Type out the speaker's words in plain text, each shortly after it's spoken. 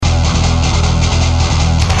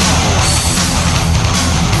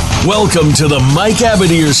Welcome to the Mike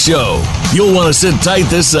Abadir Show. You'll want to sit tight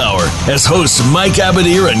this hour as hosts Mike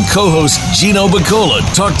Abadir and co-host Gino Bacola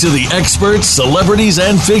talk to the experts, celebrities,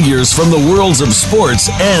 and figures from the worlds of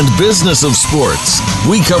sports and business of sports.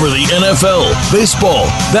 We cover the NFL, baseball,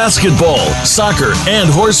 basketball, soccer, and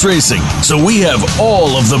horse racing, so we have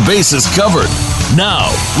all of the bases covered. Now,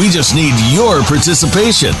 we just need your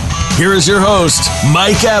participation. Here is your host,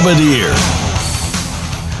 Mike Abadir.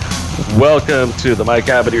 Welcome to the Mike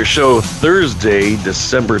Abadir Show, Thursday,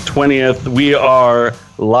 December 20th. We are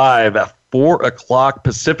live at 4 o'clock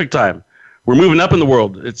Pacific time. We're moving up in the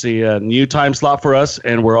world. It's a new time slot for us,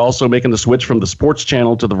 and we're also making the switch from the sports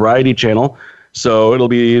channel to the variety channel. So it'll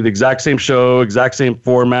be the exact same show, exact same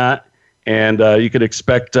format, and you could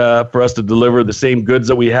expect for us to deliver the same goods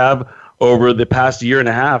that we have over the past year and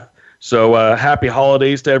a half. So happy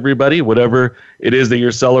holidays to everybody, whatever it is that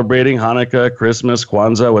you're celebrating, Hanukkah, Christmas,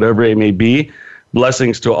 Kwanzaa, whatever it may be.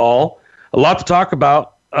 Blessings to all. A lot to talk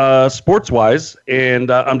about sports-wise, and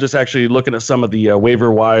I'm just actually looking at some of the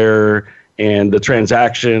waiver wire and the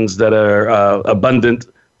transactions that are abundant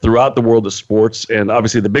throughout the world of sports. And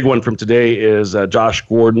obviously the big one from today is Josh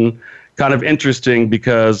Gordon. Kind of interesting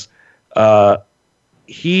because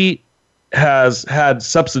he has had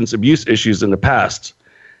substance abuse issues in the past.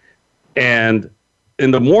 And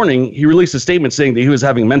in the morning, he released a statement saying that he was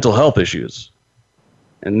having mental health issues.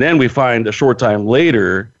 And then we find a short time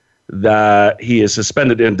later that he is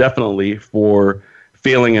suspended indefinitely for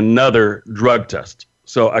failing another drug test.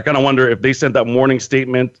 So I kind of wonder if they sent that morning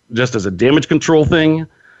statement just as a damage control thing,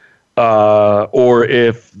 or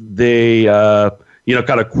if they,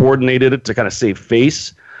 kind of coordinated it to kind of save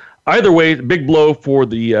face. Either way, big blow for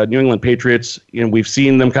the New England Patriots. We've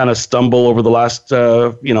seen them kind of stumble over the last,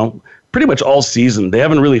 pretty much all season. They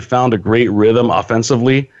haven't really found a great rhythm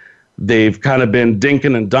offensively. They've kind of been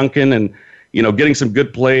dinking and dunking and, getting some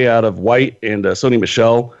good play out of White and Sony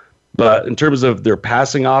Michel. But in terms of their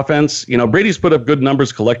passing offense, Brady's put up good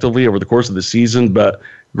numbers collectively over the course of the season, but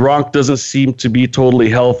Gronk doesn't seem to be totally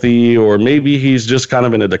healthy, or maybe he's just kind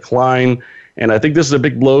of in a decline. And I think this is a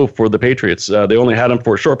big blow for the Patriots. They only had him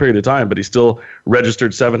for a short period of time, but he still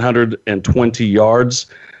registered 720 yards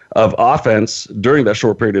of offense during that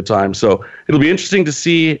short period of time. So it'll be interesting to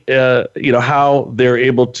see, how they're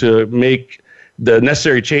able to make the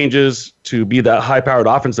necessary changes to be that high-powered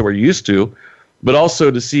offense that we're used to, but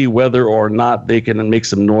also to see whether or not they can make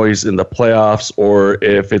some noise in the playoffs, or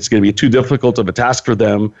if it's going to be too difficult of a task for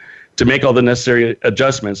them to make all the necessary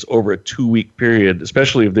adjustments over a 2-week period,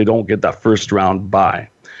 especially if they don't get that first round bye.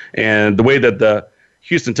 And the way that the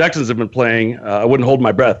Houston Texans have been playing, I wouldn't hold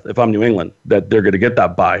my breath if I'm New England that they're going to get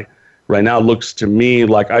that bye. Right now, it looks to me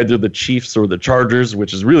like either the Chiefs or the Chargers,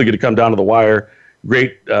 which is really going to come down to the wire.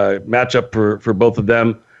 Great matchup for both of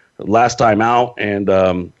them last time out,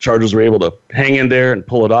 and Chargers were able to hang in there and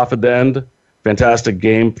pull it off at the end. Fantastic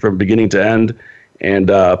game from beginning to end. And,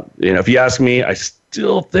 if you ask me, I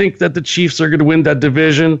still think that the Chiefs are going to win that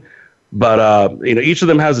division. But, each of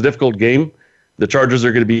them has a difficult game. The Chargers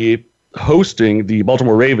are going to be hosting the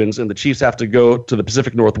Baltimore Ravens, and the Chiefs have to go to the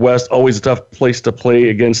Pacific Northwest. Always a tough place to play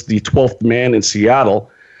against the 12th man in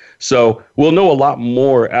Seattle. So we'll know a lot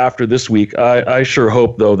more after this week. I sure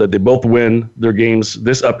hope, though, that they both win their games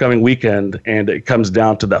this upcoming weekend, and it comes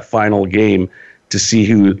down to that final game to see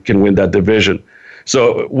who can win that division.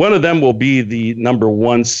 So one of them will be the number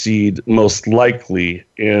 1 seed, most likely,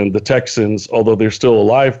 and the Texans, although they're still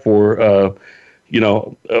alive for a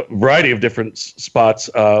variety of different spots,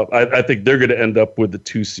 I think they're going to end up with the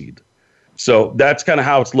 2 seed. So that's kind of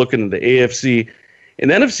how it's looking in the AFC. In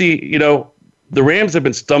the NFC, the Rams have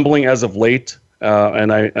been stumbling as of late,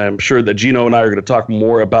 and I'm sure that Gino and I are going to talk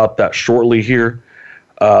more about that shortly here.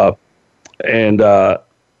 And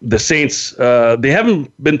the Saints, they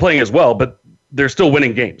haven't been playing as well, but they're still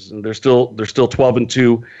winning games, and they're still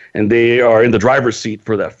 12-2, and they are in the driver's seat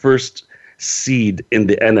for that first seed in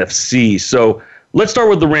the NFC. So let's start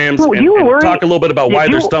with the Rams and talk a little bit about why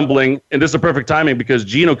they're stumbling. And this is a perfect timing because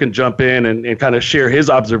Gino can jump in and kind of share his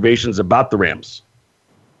observations about the Rams.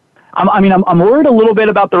 I'm worried a little bit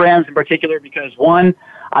about the Rams in particular because, one,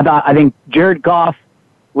 I think Jared Goff,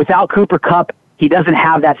 without Cooper Kupp, he doesn't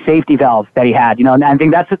have that safety valve that he had, and I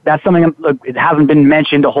think that's something it hasn't been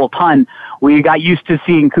mentioned a whole ton. We got used to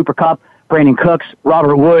seeing Cooper Kupp, Brandon Cooks,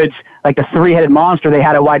 Robert Woods, like the 3-headed monster they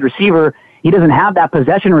had at wide receiver. He doesn't have that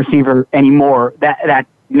possession receiver anymore. That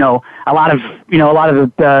a lot of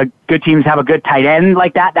the good teams have a good tight end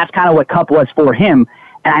like that. That's kind of what Kupp was for him.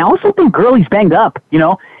 And I also think Gurley's banged up.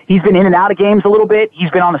 He's been in and out of games a little bit. He's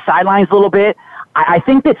been on the sidelines a little bit. I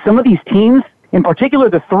think that some of these teams, in particular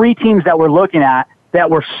the 3 teams that we're looking at, that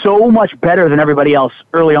were so much better than everybody else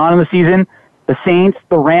early on in the season, the Saints,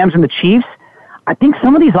 the Rams, and the Chiefs, I think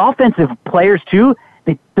some of these offensive players, too,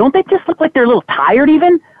 they just look like they're a little tired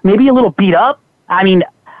even? Maybe a little beat up? I mean,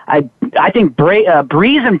 I think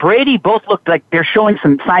Breeze and Brady both look like they're showing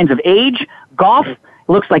some signs of age. Goff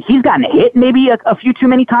looks like he's gotten hit maybe a few too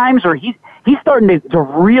many times, or he's starting to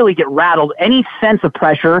really get rattled. Any sense of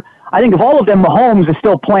pressure. I think of all of them, Mahomes is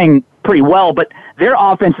still playing pretty well, but their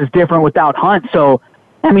offense is different without Hunt. So,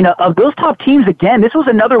 I mean, of those top teams, again, this was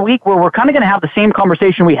another week where we're kind of going to have the same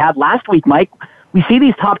conversation we had last week, Mike. We see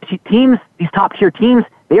these top-tier teams,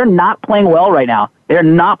 they are not playing well right now. They are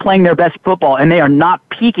not playing their best football, and they are not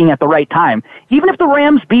peaking at the right time. Even if the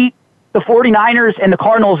Rams beat the 49ers and the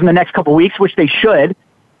Cardinals in the next couple weeks, which they should,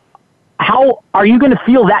 how are you going to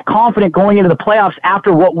feel that confident going into the playoffs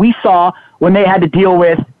after what we saw when they had to deal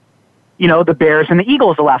with, the Bears and the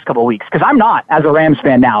Eagles the last couple of weeks? Because I'm not, as a Rams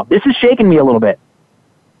fan now. This is shaking me a little bit.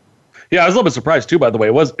 Yeah, I was a little bit surprised, too, by the way.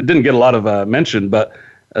 It didn't get a lot of mention, but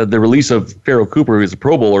the release of Pharaoh Cooper, who was a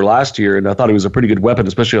Pro Bowler last year, and I thought he was a pretty good weapon,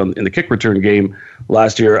 especially in the kick return game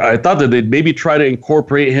last year. I thought that they'd maybe try to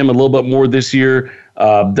incorporate him a little bit more this year.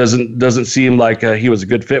 Doesn't seem like he was a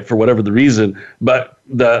good fit for whatever the reason. But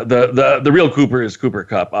the real Cooper is Cooper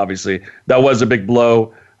Kupp, obviously. That was a big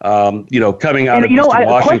blow, coming out of Eastern Washington.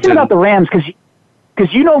 A question about the Rams,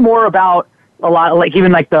 because you know more about a lot, like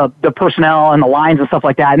even like the personnel and the lines and stuff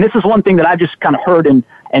like that. And this is one thing that I've just kind of heard and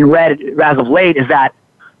read as of late is that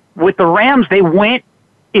with the Rams, they went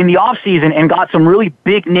in the offseason and got some really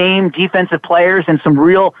big name defensive players and some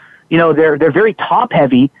real, they're very top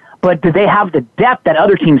heavy, but do they have the depth that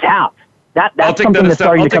other teams have? That's something that's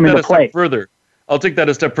starting to come into play. I'll take that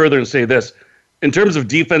a step further and say this. In terms of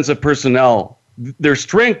defensive personnel, their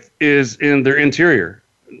strength is in their interior,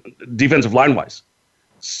 defensive line-wise.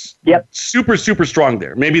 Yep. Super, super strong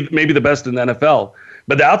there. Maybe the best in the NFL.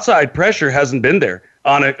 But the outside pressure hasn't been there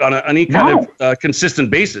on any kind of consistent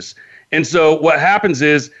basis. And so what happens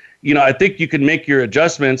is, I think you can make your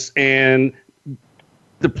adjustments and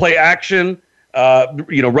the play action,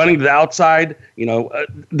 running to the outside.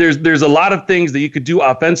 There's a lot of things that you could do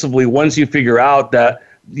offensively once you figure out that,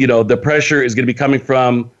 the pressure is going to be coming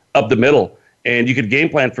from up the middle, and you could game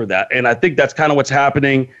plan for that. And I think that's kind of what's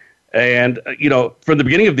happening. And, from the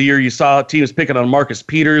beginning of the year, you saw teams picking on Marcus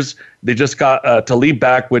Peters. They just got Talib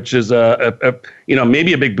back, which is,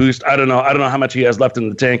 maybe a big boost. I don't know how much he has left in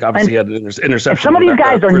the tank. Obviously, he had an interception. Some of these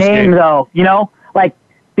guys are named, though, like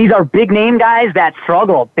these are big name guys that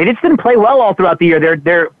struggled. They just didn't play well all throughout the year.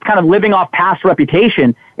 They're kind of living off past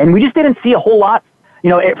reputation. And we just didn't see a whole lot,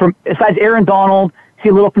 from besides Aaron Donald, see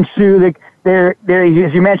a little from Sue. They're,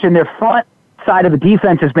 as you mentioned, their front side of the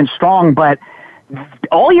defense has been strong, but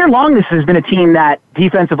all year long, this has been a team that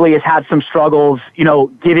defensively has had some struggles,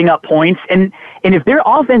 giving up points. And if their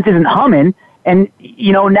offense isn't humming, and,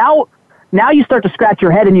 now you start to scratch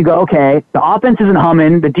your head and you go, okay, the offense isn't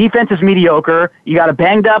humming, the defense is mediocre, you got a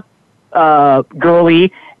banged up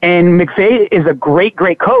Gurley, and McVay is a great,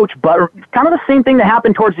 great coach, but kind of the same thing that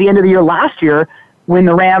happened towards the end of the year last year when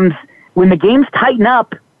the games tighten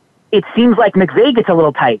up, it seems like McVay gets a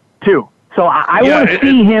little tight, too. So I want to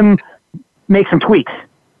see him make some tweaks.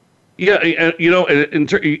 Yeah,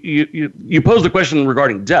 you posed a question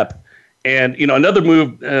regarding depth, and another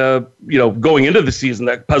move, going into the season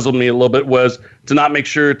that puzzled me a little bit was to not make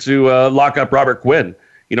sure to lock up Robert Quinn.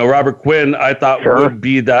 Robert Quinn, I thought would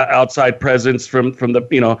be that outside presence from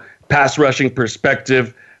the pass rushing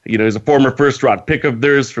perspective. He's a former first round pick of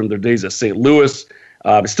theirs from their days at St. Louis.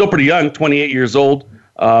 Still pretty young, 28 years old,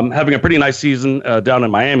 having a pretty nice season down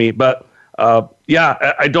in Miami, but. I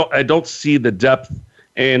don't see the depth,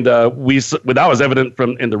 and that was evident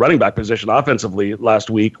in the running back position offensively last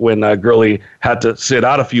week when Gurley had to sit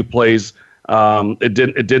out a few plays. It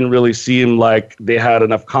didn't really seem like they had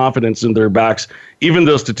enough confidence in their backs, even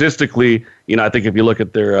though statistically, I think if you look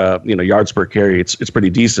at their yards per carry, it's pretty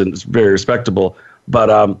decent, it's very respectable. But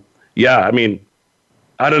I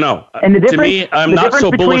don't know. And to me, I'm not so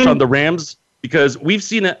bullish on the Rams because we've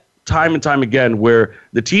seen it time and time again where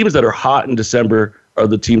the teams that are hot in December are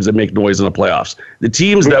the teams that make noise in the playoffs. The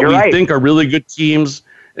teams that we think are really good teams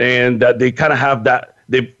and that they kind of have that,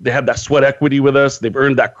 they have that sweat equity with us. They've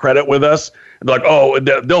earned that credit with us. And they're like, oh,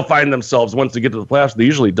 they'll find themselves once they get to the playoffs. They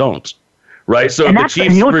usually don't, right? So if the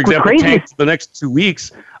Chiefs, for example, tank the next 2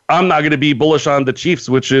 weeks, I'm not going to be bullish on the Chiefs,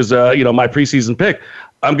 which is, my preseason pick.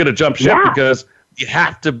 I'm going to jump ship because you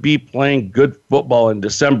have to be playing good football in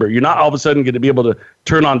December. You're not all of a sudden going to be able to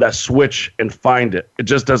turn on that switch and find it. It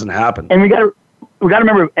just doesn't happen. And we got to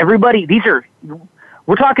remember, everybody,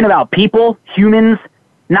 we're talking about people, humans,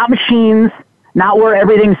 not machines, not where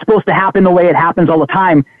everything's supposed to happen the way it happens all the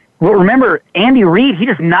time. But remember, Andy Reid, he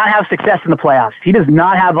does not have success in the playoffs. He does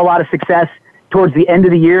not have a lot of success towards the end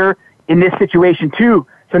of the year in this situation, too.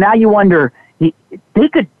 So now you wonder, they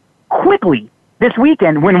could quickly, this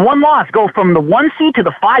weekend, win one loss, go from the 1 seed to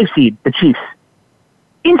the 5 seed, the Chiefs.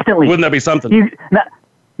 Instantly. Wouldn't that be something?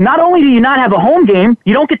 Not only do you not have a home game,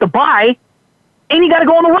 you don't get the bye, and you got to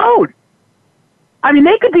go on the road. I mean,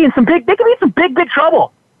 they could be in some big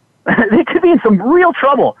trouble. They could be in some real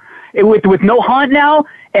trouble with no Hunt now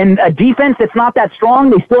and a defense that's not that strong.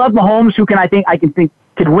 They still have Mahomes, who I think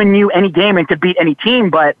could win you any game and could beat any team.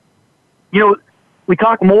 But we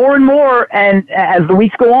talk more and more, and as the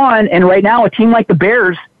weeks go on, and right now a team like the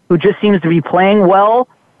Bears, who just seems to be playing well,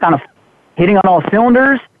 kind of hitting on all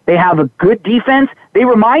cylinders. They have a good defense. They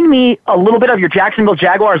remind me a little bit of your Jacksonville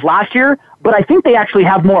Jaguars last year, but I think they actually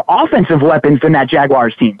have more offensive weapons than that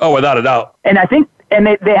Jaguars team. Oh, without a doubt. And I think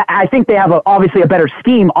they have obviously a better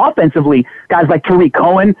scheme offensively. Guys like Tariq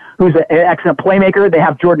Cohen, who's an excellent playmaker. They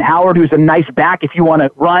have Jordan Howard, who's a nice back if you want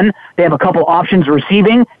to run. They have a couple options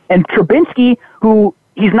receiving. And Trubinsky, who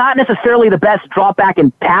he's not necessarily the best drop back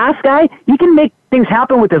and pass guy. He can make things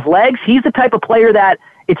happen with his legs. He's the type of player that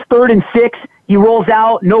it's 3rd and 6. He rolls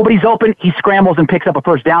out, nobody's open, he scrambles and picks up a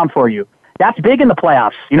first down for you. That's big in the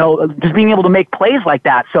playoffs, just being able to make plays like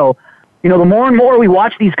that. So, the more and more we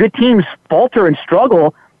watch these good teams falter and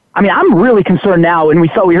struggle, I mean, I'm really concerned now, and we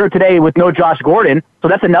heard today with no Josh Gordon, so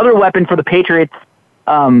that's another weapon for the Patriots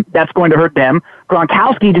that's going to hurt them.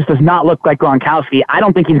 Gronkowski just does not look like Gronkowski. I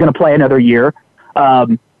don't think he's going to play another year.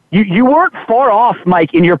 You weren't far off,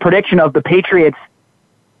 Mike, in your prediction of the Patriots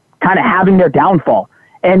kind of having their downfall.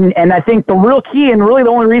 And I think the real key and really the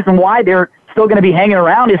only reason why they're still going to be hanging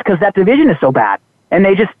around is because that division is so bad. And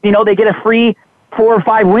they just, they get a free 4 or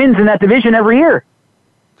 5 wins in that division every year.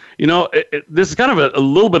 This is kind of a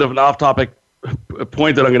little bit of an off-topic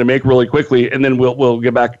point that I'm going to make really quickly, and then we'll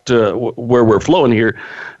get back to where we're flowing here.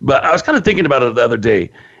 But I was kind of thinking about it the other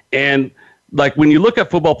day. And like when you look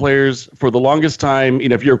at football players for the longest time,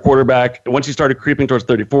 if you're a quarterback, once you started creeping towards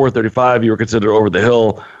 34, 35, you were considered over the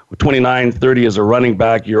hill. 29, 30 as a running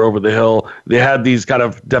back, you're over the hill. They had these kind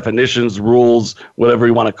of definitions, rules, whatever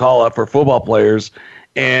you want to call it, for football players.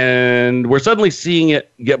 And we're suddenly seeing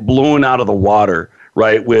it get blown out of the water,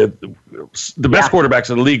 right? With the best quarterbacks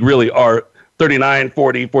in the league really are 39,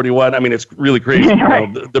 40, 41. I mean, it's really crazy.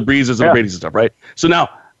 Right. The Breezes and Brady's and stuff, right? So now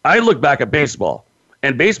I look back at baseball.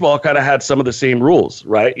 And baseball kind of had some of the same rules,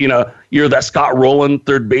 right? You're that Scott Rowland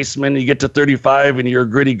third baseman. You get to 35 and you're a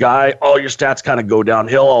gritty guy. All your stats kind of go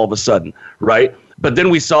downhill all of a sudden, right? But then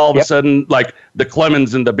we saw all of a sudden like the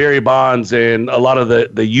Clemens and the Barry Bonds and a lot of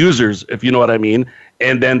the users, if you know what I mean.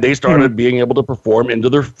 And then they started being able to perform into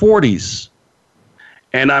their 40s.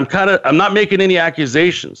 And I'm not making any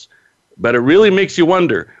accusations, but it really makes you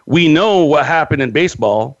wonder. We know what happened in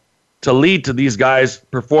baseball to lead to these guys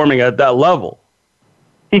performing at that level.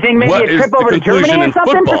 Do you think maybe a trip over to Germany or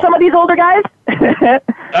something for some of these older guys?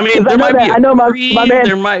 I mean, there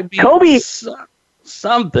might be Kobe,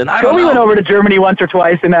 something. I don't know. Kobe went over to Germany once or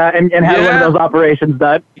twice and had one of those operations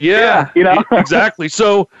done. Yeah, exactly.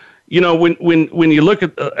 So, when you look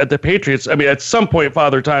at the Patriots, I mean, at some point,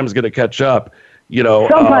 Father Time is going to catch up.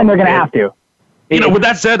 Sometime they're going to have to. With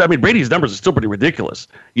that said, I mean, Brady's numbers are still pretty ridiculous,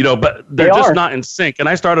 but they're just not in sync. And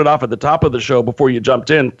I started off at the top of the show before you jumped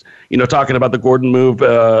in, talking about the Gordon move,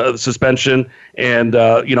 suspension, and,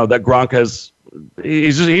 that Gronk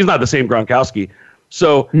he's not the same Gronkowski.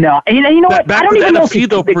 So, no, and you know what? Back to the NFC,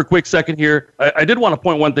 though, for a quick second here, I did want to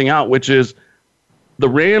point one thing out, which is the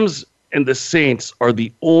Rams and the Saints are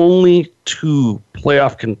the only 2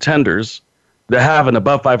 playoff contenders that have an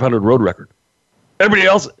above 500 road record. Everybody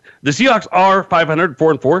else, the Seahawks are 500,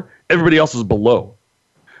 4-4. Everybody else is below.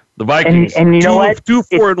 The Vikings, and you know what?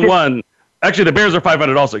 2-4-1. Actually, the Bears are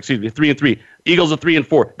 500 also. 3-3. Eagles are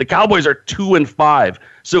 3-4. The Cowboys are 2-5.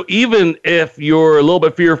 So even if you're a little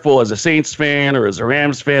bit fearful as a Saints fan or as a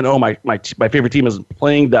Rams fan, my favorite team isn't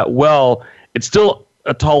playing that well, it's still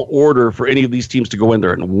a tall order for any of these teams to go in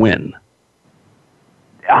there and win.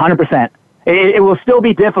 100%. It will still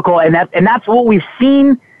be difficult, and that's what we've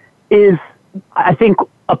seen is. I think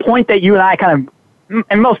a point that you and I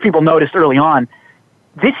and most people noticed early on,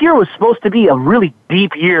 this year was supposed to be a really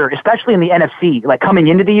deep year, especially in the NFC. Like coming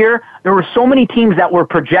into the year, there were so many teams that were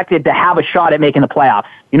projected to have a shot at making the playoffs,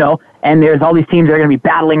 and there's all these teams that are going to be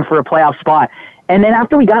battling for a playoff spot. And then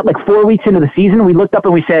after we got like 4 weeks into the season, we looked up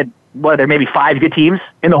and we said, there may be 5 good teams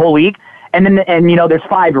in the whole league. And then, there's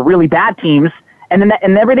 5 really bad teams. And then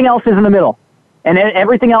everything else is in the middle. And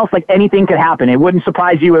everything else, like anything could happen. It wouldn't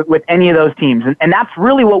surprise you with any of those teams. And that's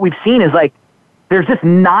really what we've seen is like There's just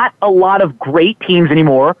not a lot of great teams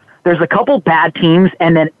anymore. There's a couple bad teams,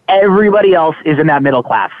 and then everybody else is in that middle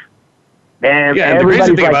class. And the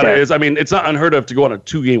crazy thing about it is, I mean, it's not unheard of to go on a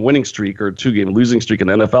 2-game winning streak or a 2-game losing streak in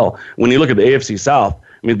the NFL. When you look at the AFC South,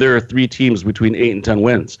 I mean, there are 3 teams between 8 and 10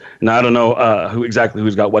 wins. And I don't know who's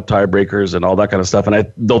got what tiebreakers and all that kind of stuff. And I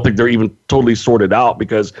don't think they're even totally sorted out,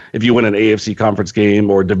 because if you win an AFC conference game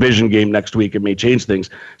or division game next week, it may change things.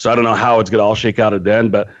 So I don't know how it's going to all shake out at the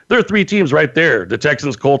end. But there are 3 teams right there, the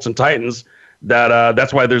Texans, Colts, and Titans,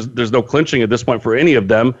 that's why there's no clinching at this point for any of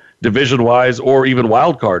them, division-wise or even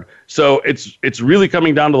wild card. So it's really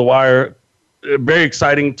coming down to the wire. Very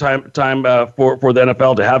exciting time for the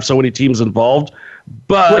NFL to have so many teams involved.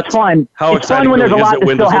 But it's fun. How it's exciting fun when there's a lot that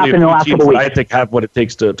still happen in the last couple weeks. I think have what it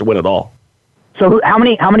takes to win it all. So how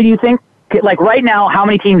many do you think? Like right now, how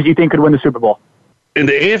many teams do you think could win the Super Bowl? In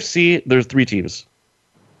the AFC, there's 3 teams: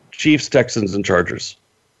 Chiefs, Texans, and Chargers.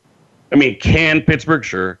 I mean, can Pittsburgh?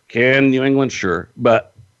 Sure. Can New England? Sure.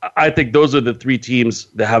 But I think those are the 3 teams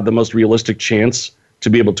that have the most realistic chance to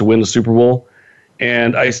be able to win the Super Bowl.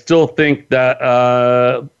 And I still think that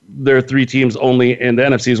there are 3 teams only in the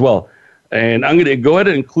NFC as well. And I'm going to go ahead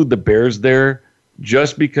and include the Bears there,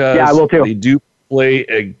 just because they do play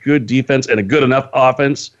a good defense and a good enough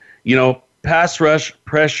offense. You know, pass rush,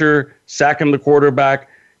 pressure, sacking the quarterback,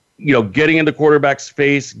 you know, getting in the quarterback's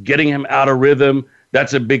face, getting him out of rhythm.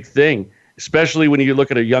 That's a big thing, especially when you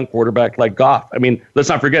look at a young quarterback like Goff. I mean, let's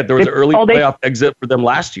not forget, there was an early playoff exit for them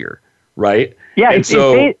last year, right? Yeah,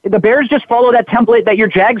 the Bears just follow that template that your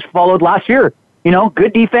Jags followed last year. You know,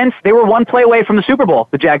 good defense. They were 1 play away from the Super Bowl,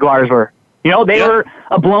 the Jaguars were. You know, they were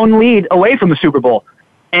a blown lead away from the Super Bowl.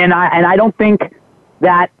 And I don't think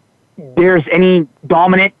that there's any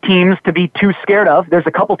dominant teams to be too scared of. There's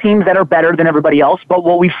a couple teams that are better than everybody else, but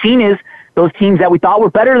what we've seen is those teams that we thought were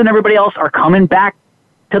better than everybody else are coming back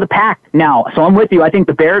to the pack now. So I'm with you. I think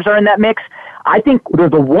the Bears are in that mix. I think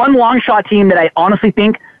there's the one long shot team that I honestly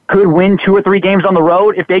think could win 2 or 3 games on the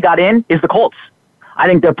road if they got in is the Colts. I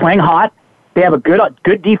think they're playing hot. They have a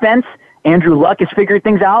good defense. Andrew Luck has figured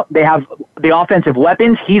things out. They have the offensive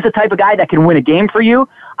weapons. He's the type of guy that can win a game for you.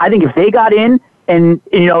 I think if they got in and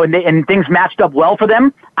things matched up well for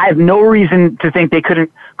them, I have no reason to think they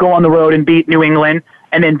couldn't go on the road and beat New England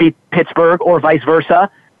and then beat Pittsburgh or vice versa.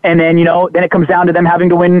 And then, then it comes down to them having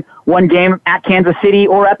to win 1 game at Kansas City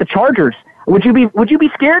or at the Chargers. Would you be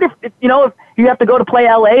scared if you have to go to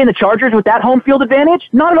play LA and the Chargers with that home field advantage?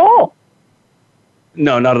 Not at all.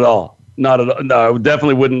 No, not at all. Not at all. No, I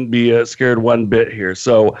definitely wouldn't be scared one bit here.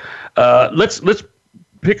 So let's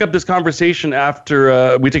pick up this conversation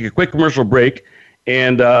after we take a quick commercial break.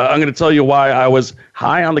 And I'm going to tell you why I was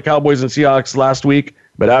high on the Cowboys and Seahawks last week,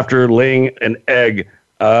 but after laying an egg,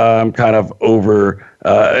 I'm kind of over.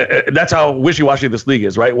 That's how wishy-washy this league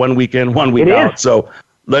is, right? 1 week in, 1 week out. So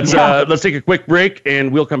let's take a quick break,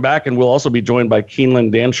 and we'll come back, and we'll also be joined by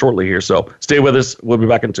Keeneland Dan shortly here. So stay with us. We'll be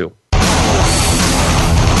back in 2.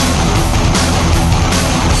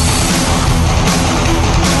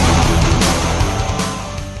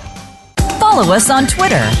 Follow us on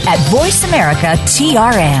Twitter at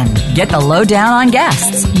VoiceAmericaTRN. Get the lowdown on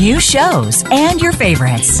guests, new shows, and your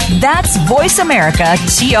favorites. That's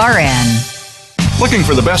VoiceAmericaTRN. Looking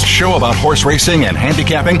for the best show about horse racing and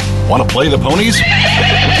handicapping? Want to play the ponies?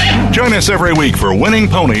 Join us every week for Winning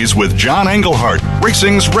Ponies with John Englehart,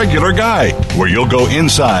 racing's regular guy, where you'll go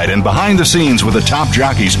inside and behind the scenes with the top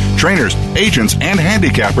jockeys, trainers, agents, and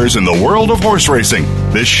handicappers in the world of horse racing.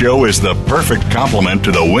 This show is the perfect complement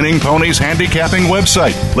to the Winning Ponies handicapping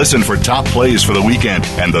website. Listen for top plays for the weekend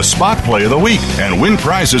and the spot play of the week, and win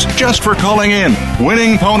prizes just for calling in.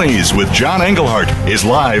 Winning Ponies with John Englehart is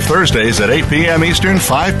live Thursdays at 8 p.m. Eastern,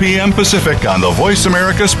 5 p.m. Pacific on the Voice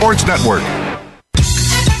America Sports Network.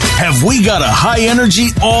 Have we got a high-energy,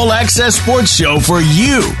 all-access sports show for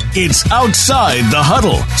you? It's Outside the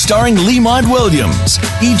Huddle, starring Lemont Williams.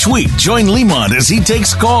 Each week, join Lemont as he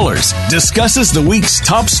takes callers, discusses the week's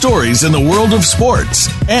top stories in the world of sports,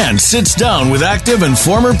 and sits down with active and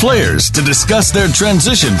former players to discuss their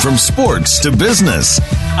transition from sports to business.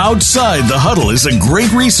 Outside the Huddle is a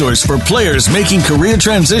great resource for players making career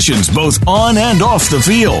transitions both on and off the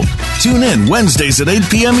field. Tune in Wednesdays at 8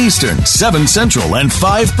 p.m. Eastern, 7 Central, and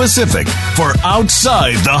 5 Pacific for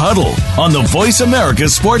Outside the Huddle on the Voice America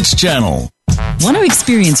Sports Channel. Want to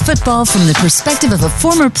experience football from the perspective of a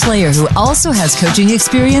former player who also has coaching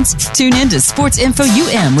experience? Tune in to Sports Info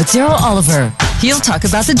UM with Daryl Oliver. He'll talk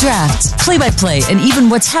about the draft, play-by-play, and even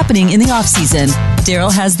what's happening in the offseason.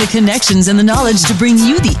 Daryl has the connections and the knowledge to bring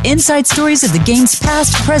you the inside stories of the game's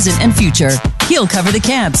past, present, and future. He'll cover the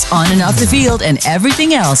camps, on and off the field, and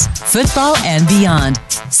everything else, football and beyond.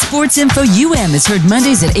 Sports Info UM is heard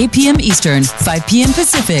Mondays at 8 p.m. Eastern, 5 p.m.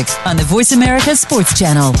 Pacific on the Voice America Sports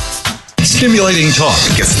Channel. Stimulating talk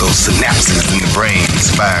Gets those synapses in the brain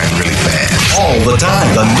firing really fast. all the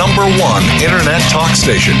time. The #1 internet talk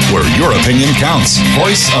station where your opinion counts.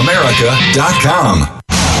 VoiceAmerica.com.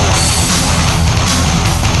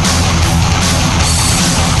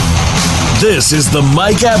 This is the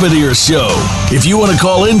Mike Abadir Show. If you want to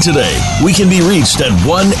call in today, we can be reached at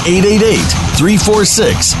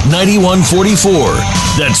 1-888-346-9144.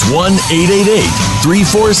 That's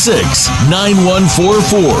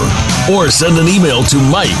 1-888-346-9144. Or send an email to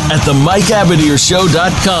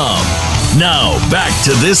mike@themikeabadirshow.com. Now, back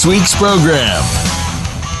to this week's program.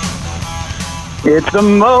 It's the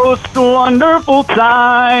most wonderful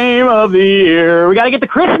time of the year. We got to get the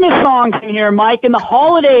Christmas songs in here, Mike, and the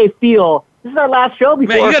holiday feel. This is our last show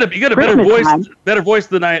before Man, you got a Christmas better voice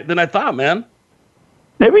than I thought, man.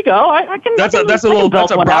 There we go. I can. That's a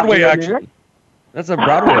Broadway action. That's a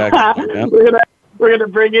Broadway action, man. We're gonna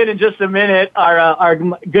bring in just a minute our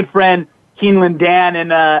good friend Keeneland Dan, and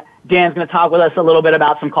Dan's gonna talk with us a little bit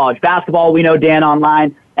about some college basketball. We know Dan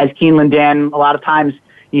online as Keeneland Dan. A lot of times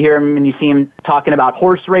you hear him and you see him talking about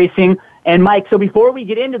horse racing. And Mike, so before we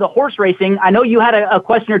get into the horse racing, I know you had a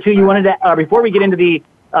question or two you wanted to. Before we get into the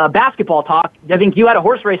basketball talk, I think you had a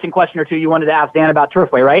horse racing question or two you wanted to ask Dan about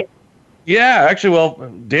Turfway, right? Yeah, actually, well,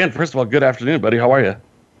 Dan, first of all, good afternoon, buddy. How are you?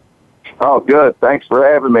 Oh, good. Thanks for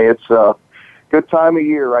having me. It's a good time of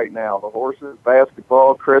year right now. The horses,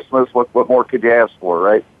 basketball, Christmas, what more could you ask for,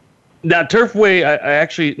 right? Now, Turfway, I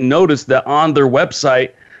actually noticed that on their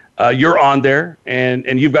website, you're on there, and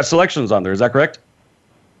you've got selections on there. Is that correct?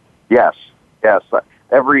 Yes.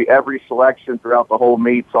 Every selection throughout the whole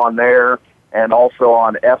meet's on there, and also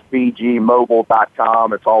on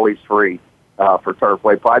fbgmobile.com. It's always free for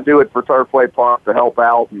Turfway. I do it for Turfway Park to help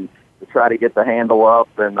out and to try to get the handle up,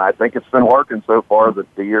 and I think it's been working so far the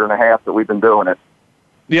year and a half that we've been doing it.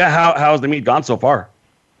 Yeah, how's the meet gone so far?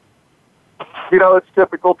 You know, it's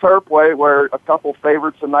typical Turfway where a couple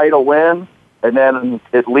favorites a night will win, and then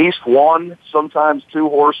at least one, sometimes two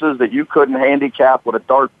horses that you couldn't handicap with a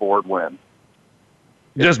dartboard win.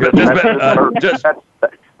 Just bet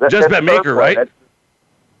maker, right?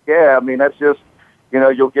 Yeah, I mean, that's just,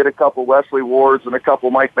 you'll get a couple Wesley Wards and a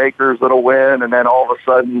couple Mike Makers that'll win, and then all of a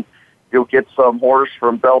sudden you'll get some horse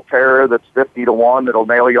from Belterra that's 50-1 that'll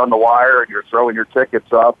nail you on the wire, and you're throwing your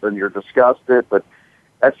tickets up and you're disgusted. But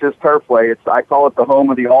that's just Turfway. I call it the home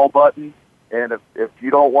of the all button, and if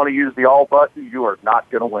you don't want to use the all button, you are not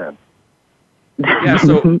going to win. Yeah,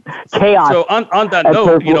 so chaos. So on that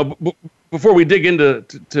note, before we dig into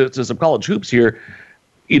to some college hoops here,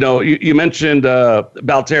 you mentioned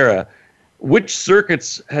Belterra. Which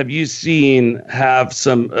circuits have you seen have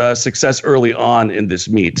some success early on in this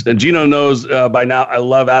meet? And Gino knows by now I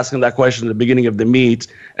love asking that question at the beginning of the meet,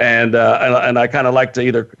 and I kind of like to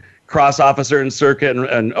either cross off a certain circuit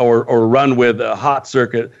or run with a hot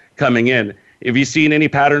circuit coming in. Have you seen any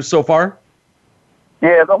patterns so far?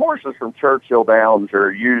 Yeah, the horses from Churchill Downs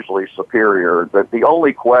are usually superior. But the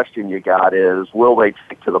only question you got is, will they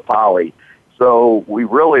stick to the poly? So we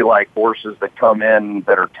really like horses that come in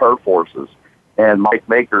that are turf horses. And Mike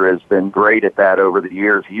Maker has been great at that over the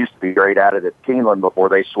years. He used to be great at it at Keeneland before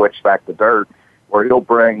they switched back to dirt, where he'll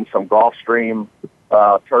bring some Gulfstream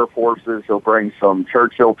turf horses, he'll bring some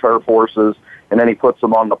Churchill turf horses, and then he puts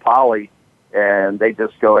them on the poly, and they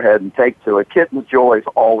just go ahead and take to it. Kitten's Joys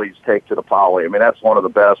always take to the poly. I mean, that's one of the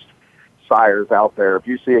best sires out there. If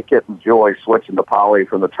you see a Kitten's Joy switching to poly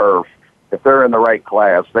from the turf, if they're in the right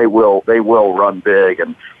class, they will run big.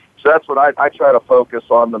 And so that's what I try to focus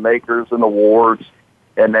on, the Makers and the Wards.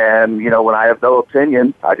 And then, when I have no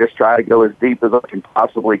opinion, I just try to go as deep as I can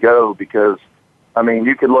possibly go because, I mean,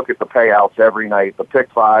 you can look at the payouts every night. The pick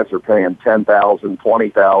fives are paying $10,000,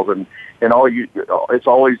 $20,000, and it's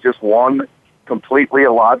always just one completely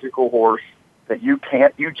illogical horse that you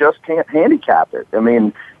just can't handicap it. I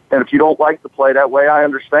mean, and if you don't like to play that way, I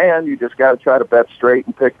understand. You just got to try to bet straight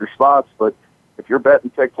and pick your spots. But if you're betting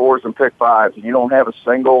pick fours and pick fives and you don't have a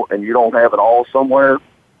single and you don't have it all somewhere,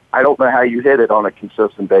 I don't know how you hit it on a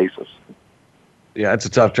consistent basis. Yeah, it's a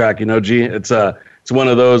tough track, G. It's one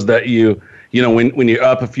of those that when you're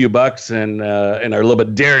up a few bucks and are a little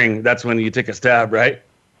bit daring, that's when you take a stab, right?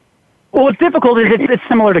 Well, what's difficult is it's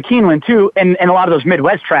similar to Keeneland too, and a lot of those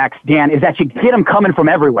Midwest tracks, Dan, is that you get them coming from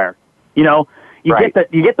everywhere. You get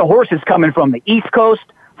the horses coming from the East Coast,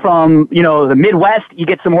 from the Midwest. You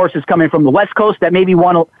get some horses coming from the West Coast that maybe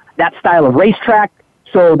want that style of racetrack.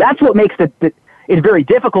 So that's what makes it very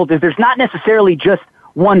difficult. Is there's not necessarily just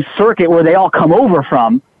one circuit where they all come over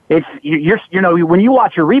from. It's when you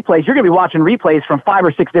watch your replays, you're going to be watching replays from 5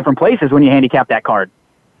 or 6 different places when you handicap that card.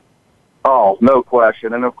 Oh, no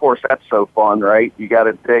question. And, of course, that's so fun, right? You got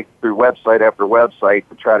to dig through website after website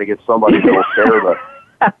to try to get somebody that will share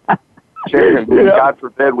the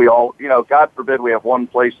God forbid we have one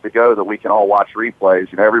place to go that we can all watch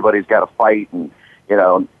replays. Everybody's got to fight, and,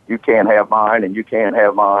 you can't have mine and you can't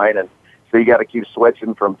have mine. And so you got to keep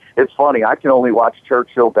switching from. It's funny. I can only watch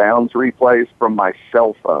Churchill Downs replays from my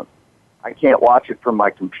cell phone. I can't watch it from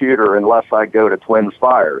my computer unless I go to Twin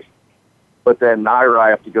Spires. But then Naira, I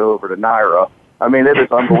have to go over to Naira. I mean, it is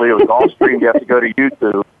unbelievable. Gulfstream, you have to go to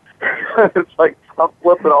YouTube. It's like I'm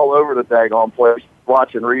flipping all over the daggone place,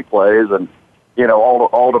 watching replays, and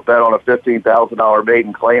all to bet on a $15,000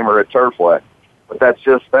 maiden claimer at Turfway. But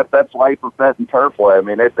that's life of betting Turfway. I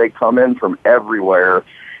mean, they come in from everywhere.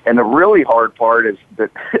 And the really hard part is that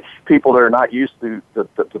people that are not used to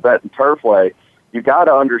betting Turfway, you got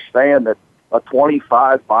to understand that a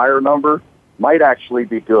 25 buyer number might actually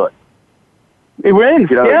be good. It wins,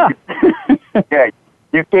 yeah. Yeah,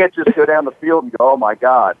 you can't just go down the field and go, oh, my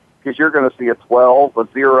God, because you're going to see a 12, a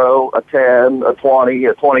 0, a 10, a 20,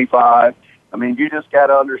 a 25. I mean, you just got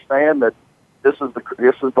to understand that this is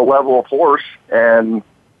the level of horse, and,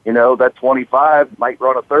 that 25 might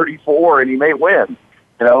run a 34, and he may win.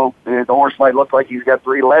 The horse might look like he's got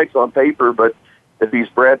 3 legs on paper, but if he's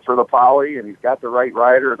bred for the poly and he's got the right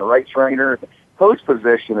rider and the right trainer, post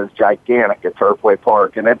position is gigantic at Turfway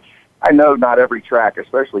Park. And I know not every track,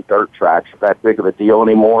 especially dirt tracks, is that big of a deal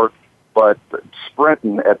anymore, but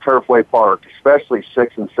sprinting at Turfway Park, especially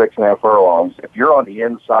 6 and 6.5 furlongs, if you're on the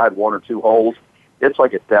inside 1 or 2 holes, it's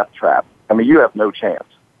like a death trap. I mean, you have no chance.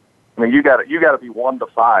 I mean, you got to be 1 to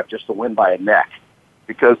 5 just to win by a neck.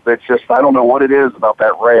 Because it's just, I don't know what it is about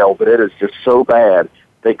that rail, but it is just so bad.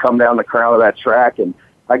 They come down the crown of that track, and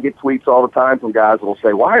I get tweets all the time from guys that will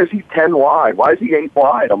say, why is he 10 wide? Why is he 8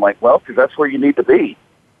 wide? I'm like, well, because that's where you need to be.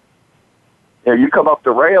 You come up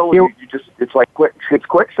the rail, and it's like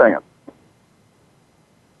quicksand.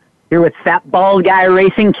 Here with Fat Bald Guy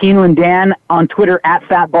Racing, Keeneland Dan on Twitter at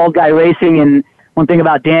Fat Bald Guy Racing. And one thing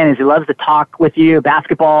about Dan is he loves to talk with you,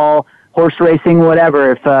 basketball, horse racing,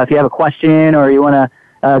 whatever. If you have a question or you want to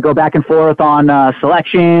go back and forth on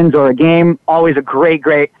selections or a game, always a great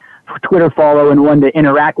Twitter follow and one to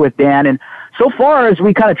interact with Dan. And so far as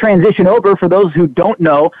we kind of transition over, for those who don't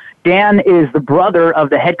know, Dan is the brother of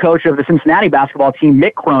the head coach of the Cincinnati basketball team,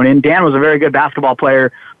 Mick Cronin. Dan was a very good basketball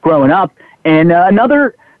player growing up. And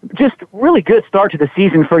another just really good start to the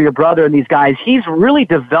season for your brother and these guys. He's really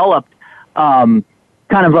developed kind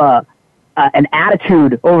of an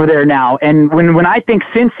attitude over there now. And when I think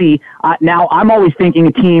Cincy, now I'm always thinking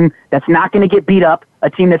a team that's not going to get beat up, a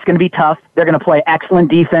team that's going to be tough. They're going to play excellent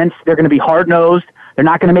defense. They're going to be hard-nosed. They're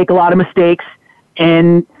not going to make a lot of mistakes.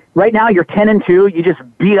 And right now you're 10-2. You just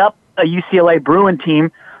beat up a UCLA Bruin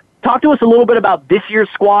team. Talk to us a little bit about this year's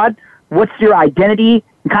squad. What's your identity?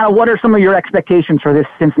 And kind of what are some of your expectations for this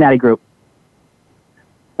Cincinnati group?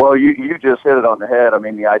 Well, you just hit it on the head. I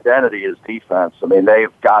mean, the identity is defense. I mean, they've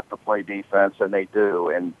got to play defense, and they do.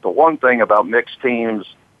 And the one thing about mixed teams,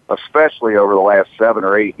 especially over the last 7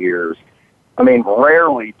 or 8 years, I mean,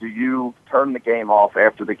 rarely do you turn the game off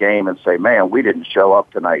after the game and say, man, we didn't show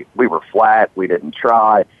up tonight. We were flat. We didn't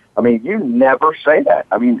try. I mean, you never say that.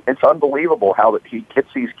 I mean, it's unbelievable how that he gets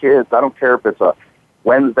these kids. I don't care if it's a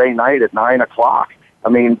Wednesday night at 9 o'clock. I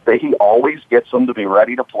mean, he always gets them to be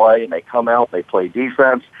ready to play, and they come out, they play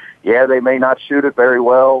defense. Yeah, they may not shoot it very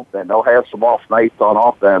well, and they'll have some off nights on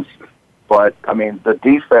offense. But, I mean, the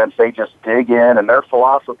defense, they just dig in, and their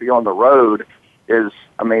philosophy on the road is,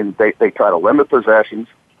 I mean, they try to limit possessions.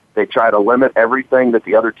 They try to limit everything that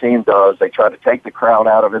the other team does. They try to take the crowd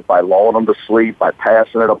out of it by lulling them to sleep, by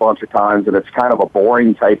passing it a bunch of times, and it's kind of a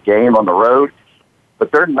boring type game on the road.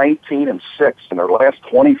 But they're 19-6 in their last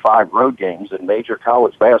 25 road games in major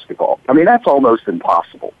college basketball. I mean, that's almost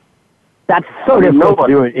impossible. That's so difficult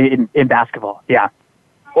to do in basketball. Yeah.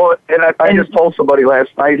 Well, and I just told somebody last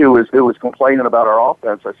night who was complaining about our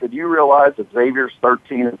offense. I said, "You realize that Xavier's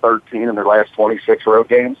 13-13 in their last 26 road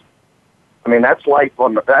games? I mean, that's life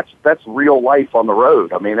that's real life on the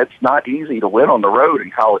road. I mean, it's not easy to win on the road in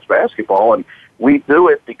college basketball, and we do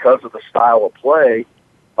it because of the style of play."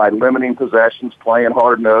 By limiting possessions, playing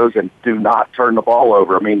hard-nosed, and do not turn the ball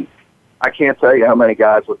over. I mean, I can't tell you how many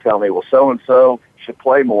guys would tell me, well, so-and-so should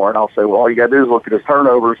play more. And I'll say, well, all you got to do is look at his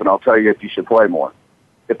turnovers, and I'll tell you if you should play more.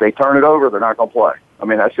 If they turn it over, they're not going to play. I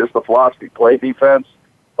mean, that's just the philosophy. Play defense,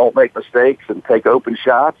 don't make mistakes, and take open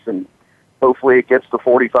shots, and hopefully it gets to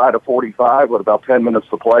 45-45 with about 10 minutes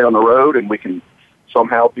to play on the road, and we can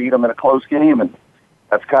somehow beat them in a close game. And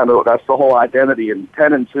That's the whole identity. And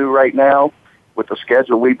 10-2 right now with the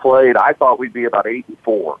schedule we played, I thought we'd be about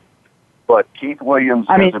 8-4. But Keith Williams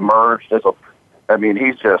has emerged as I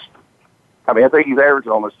think he's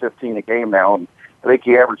averaging almost 15 a game now, and I think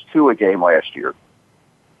he averaged 2 a game last year.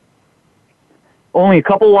 Only a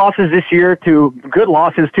couple losses this year, good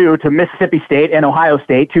losses too, to Mississippi State and Ohio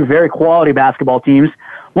State, 2 very quality basketball teams.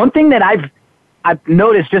 One thing that I've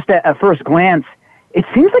noticed just at first glance, it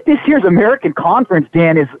seems like this year's American Conference,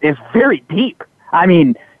 Dan, is very deep. I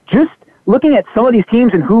mean, just looking at some of these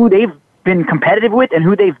teams and who they've been competitive with and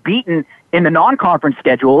who they've beaten in the non-conference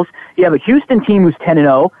schedules, you have a Houston team who's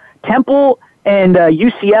 10-0, Temple and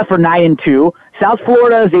UCF are 9-2, South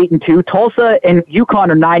Florida is 8-2, Tulsa and UConn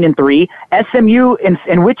are 9-3, SMU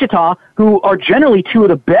and Wichita, who are generally 2 of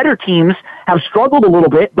the better teams, have struggled a little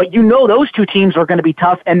bit, but you know those 2 teams are going to be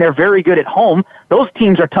tough, and they're very good at home. Those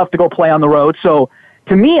teams are tough to go play on the road. So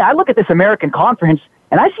to me, I look at this American Conference,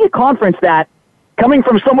 and I see a conference that, coming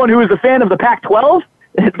from someone who is a fan of the Pac-12,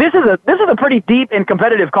 this is a pretty deep and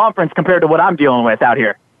competitive conference compared to what I'm dealing with out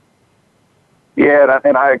here. Yeah,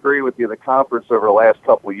 and I agree with you. The conference over the last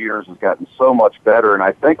couple of years has gotten so much better, and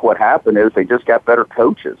I think what happened is they just got better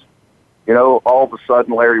coaches. You know, all of a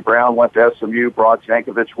sudden Larry Brown went to SMU, brought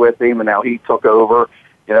Jankovic with him, and now he took over.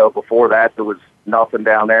 You know, before that there was nothing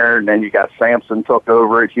down there, and then you got Sampson took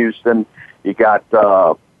over at Houston. You got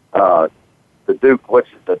the Duke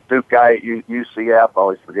guy at UCF. I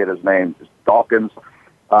always forget his name. It's Dawkins.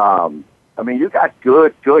 I mean, you got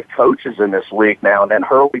good coaches in this league now, and then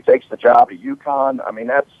Hurley takes the job at UConn. I mean,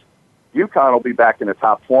 UConn will be back in the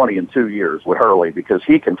top 20 in 2 years with Hurley because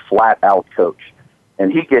he can flat out coach.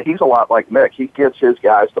 And he's a lot like Mick. He gets his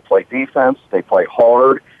guys to play defense. They play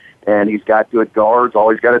hard, and he's got good guards. All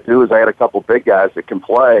he's got to do is add a couple big guys that can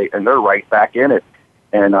play, and they're right back in it.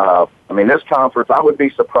 And, I mean, this conference, I would be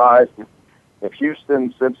surprised if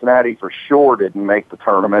Houston, Cincinnati for sure didn't make the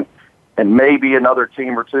tournament, and maybe another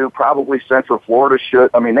team or two. Probably Central Florida should.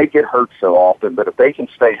 I mean, they get hurt so often, but if they can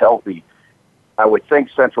stay healthy, I would think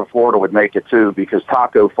Central Florida would make it too, because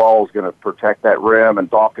Taco Fall is going to protect that rim, and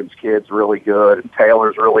Dawkins' kid's really good, and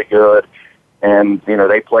Taylor's really good, and you know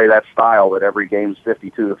they play that style that every game's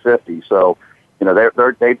 52-50. So, you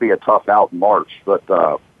know they'd be a tough out in March. But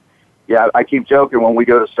yeah, I keep joking when we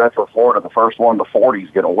go to Central Florida, the first one to 40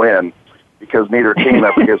 is going to win because neither team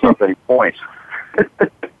ever gives up any points.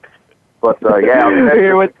 But yeah, I mean,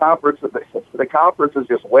 the conference is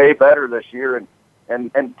just way better this year,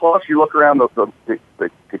 and plus you look around the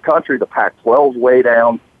country, the Pac-12 is way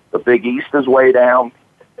down, the Big East is way down.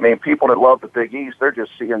 I mean, people that love the Big East, they're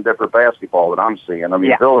just seeing different basketball that I'm seeing. I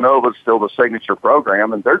mean, Villanova's still the signature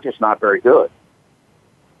program, and they're just not very good.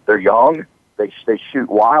 They're young, they shoot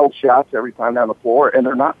wild shots every time down the floor, and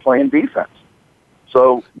they're not playing defense.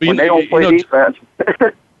 So when they don't play defense,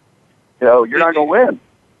 you know, you're not going to win.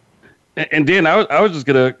 And Dan, I was just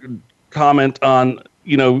going to comment on,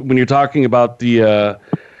 you know, when you're talking about the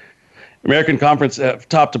American Conference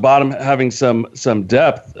top to bottom having some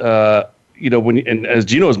depth, you know, and as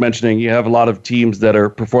Gino was mentioning, you have a lot of teams that are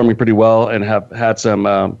performing pretty well and have had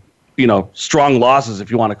some, you know, strong losses,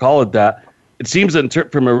 if you want to call it that. It seems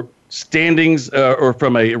that from a standings or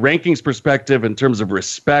from a rankings perspective, in terms of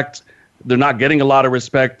respect, they're not getting a lot of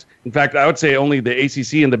respect. In fact, I would say only the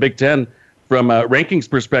ACC and the Big Ten, from a rankings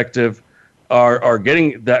perspective, are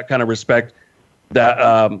getting that kind of respect. That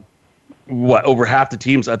over half the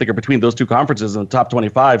teams, I think, are between those two conferences in the top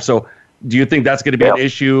 25. So do you think that's going to be an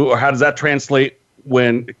issue, or how does that translate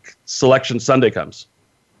when Selection Sunday comes?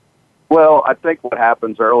 Well, I think what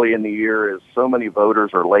happens early in the year is so many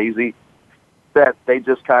voters are lazy that they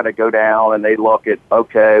just kind of go down and they look at,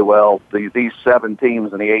 okay, well, these 7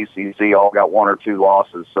 teams in the ACC all got 1 or 2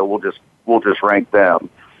 losses, so we'll just rank them.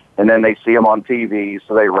 And then they see them on TV,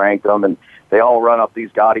 so they rank them, and they all run up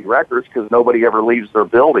these gaudy records because nobody ever leaves their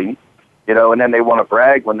building, you know, and then they want to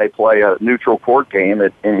brag when they play a neutral court game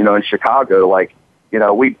in Chicago. Like, you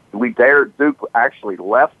know, we dared Duke actually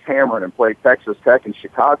left Cameron and played Texas Tech in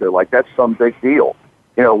Chicago. Like, that's some big deal.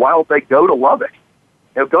 You know, why don't they go to Lubbock?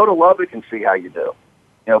 You know, go to Lubbock and see how you do.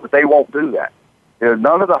 You know, but they won't do that. You know,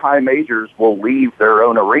 none of the high majors will leave their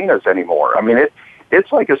own arenas anymore. I mean,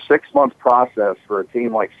 it's like a 6-month process for a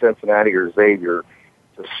team like Cincinnati or Xavier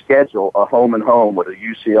to schedule a home and home with a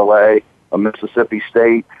UCLA, a Mississippi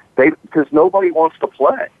State. Because nobody wants to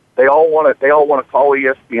play. They all want to call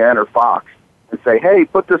ESPN or Fox and say, "Hey,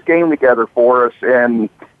 put this game together for us in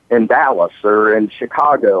Dallas or in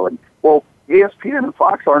Chicago." And well, ESPN and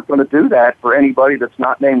Fox aren't going to do that for anybody that's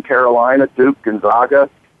not named Carolina, Duke, Gonzaga.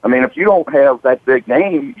 I mean, if you don't have that big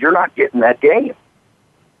name, you're not getting that game.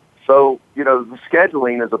 So, the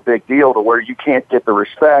scheduling is a big deal to where you can't get the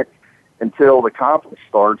respect until the conference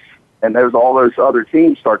starts and all those other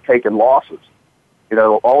teams start taking losses.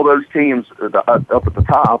 All those teams up at the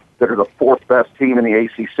top that are the fourth best team in the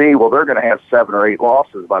ACC, well, they're going to have 7 or 8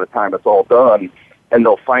 losses by the time it's all done, and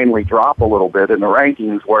they'll finally drop a little bit in the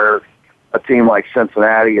rankings where a team like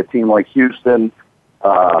Cincinnati, a team like Houston,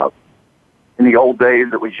 in the old days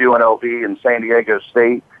it was UNLV and San Diego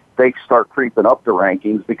State, they start creeping up the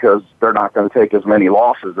rankings because they're not going to take as many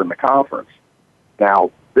losses in the conference.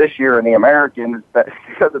 Now, this year in the American,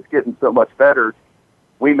 because it's getting so much better,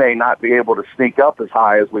 we may not be able to sneak up as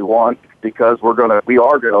high as we want because we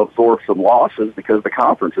are going to absorb some losses because the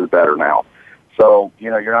conference is better now. So,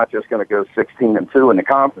 you're not just going to go 16-2 in the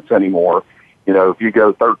conference anymore. If you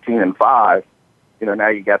go 13-5, now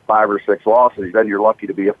you got 5 or 6 losses. Then you're lucky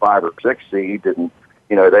to be a 5 or 6 seed, and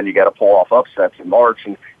then you got to pull off upsets in March,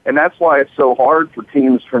 and that's why it's so hard for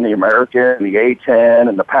teams from the American and the A-10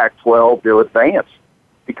 and the Pac-12 to advance,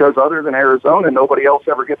 because other than Arizona, nobody else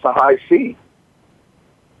ever gets a high seed.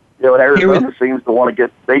 And Arizona seems to want to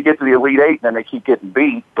get to the Elite Eight, and then they keep getting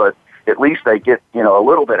beat, but at least they get, a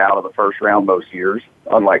little bit out of the first round most years,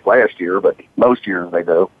 unlike last year, but most years they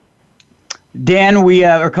do. Dan, we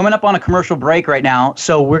are coming up on a commercial break right now,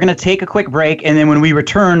 so we're going to take a quick break, and then when we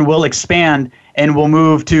return, we'll expand, and we'll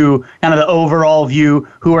move to kind of the overall view.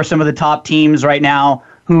 Who are some of the top teams right now?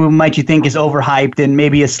 Who might you think is overhyped, and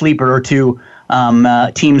maybe a sleeper or two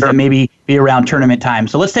teams that maybe be around tournament time.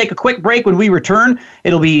 So let's take a quick break. When we return,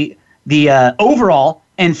 it'll be the overall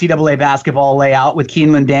NCAA basketball layout with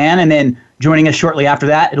Keeneland Dan, and then joining us shortly after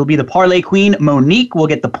that, it'll be the Parlay Queen, Monique. We'll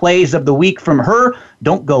get the plays of the week from her.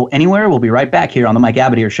 Don't go anywhere. We'll be right back here on the Mike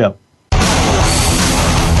Abadir Show.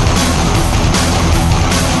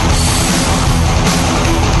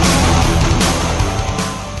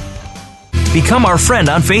 Become our friend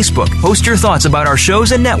on Facebook. Post your thoughts about our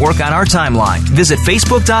shows and network on our timeline. Visit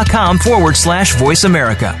Facebook.com/Voice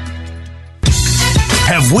America.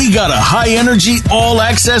 Have we got a high-energy,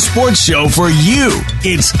 all-access sports show for you?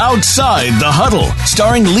 It's Outside the Huddle,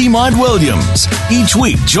 starring Lemont Williams. Each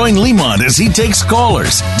week, join Lemont as he takes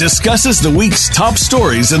callers, discusses the week's top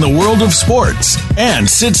stories in the world of sports, and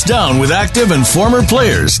sits down with active and former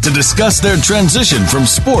players to discuss their transition from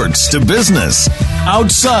sports to business.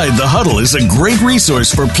 Outside the Huddle is a great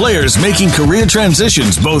resource for players making career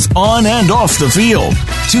transitions both on and off the field.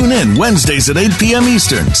 Tune in Wednesdays at 8 p.m.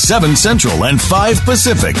 Eastern, 7 Central, and 5 Pacific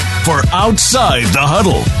for Outside the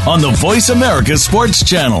Huddle on the Voice America Sports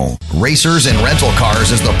Channel. Racers and Rental Cars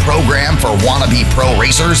is the program for wannabe pro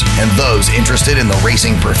racers and those interested in the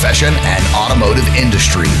racing profession and automotive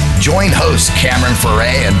industry. Join hosts Cameron Ferre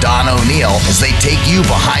and Don O'Neill as they take you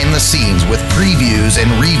behind the scenes with previews and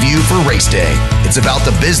review for race day. It's about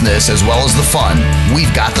the business as well as the fun. We've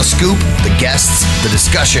got the scoop, the guests, the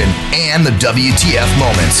discussion, and the WTF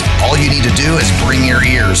moments. All you need to do is bring your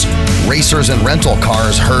ears. Racers and Rental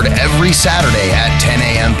Cars heard every Saturday at 10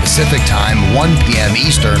 a.m. Pacific Time, 1 p.m.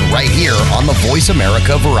 Eastern, right here on the Voice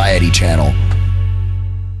America Variety Channel.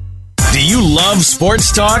 Do you love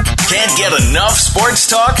sports talk? Can't get enough sports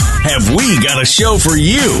talk? Have we got a show for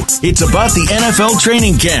you? It's about the NFL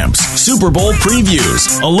training camps, Super Bowl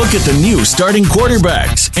previews, a look at the new starting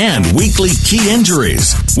quarterbacks, and weekly key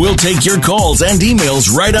injuries. We'll take your calls and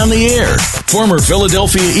emails right on the air. Former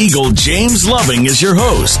Philadelphia Eagle James Loving is your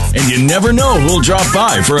host, and you never know who'll drop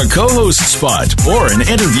by for a co-host spot or an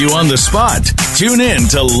interview on the spot. Tune in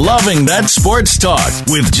to Loving That Sports Talk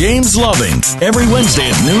with James Loving every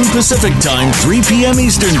Wednesday at noon Pacific Time, 3 p.m.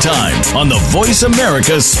 Eastern Time on the Voice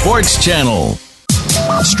America Sports Channel.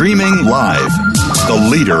 Streaming live, the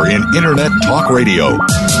leader in Internet talk radio,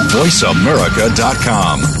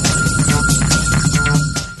 voiceamerica.com.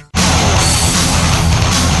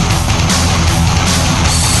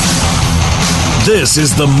 This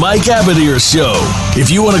is the Mike Abadir Show. If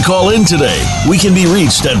you want to call in today, we can be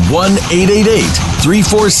reached at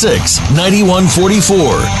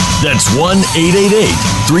 1-888-346-9144. That's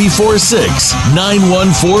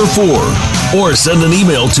 1-888-346-9144. Or send an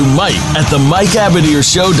email to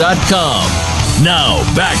mike@themikeabadirshow.com. Now,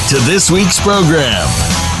 back to this week's program.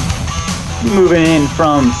 Moving in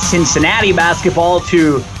from Cincinnati basketball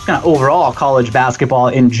to kind of overall college basketball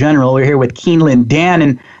in general. We're here with Keeneland Dan.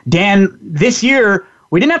 And Dan, this year,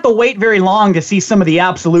 we didn't have to wait very long to see some of the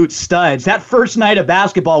absolute studs. That first night of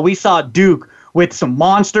basketball, we saw Duke with some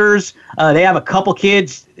monsters. They have a couple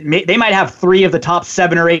kids. They might have 3 of the top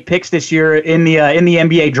 7 or 8 picks this year in the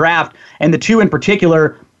NBA draft. And the 2 in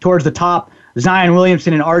particular towards the top, Zion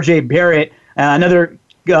Williamson and RJ Barrett. Another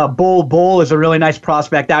Bull is a really nice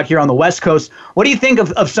prospect out here on the West Coast. What do you think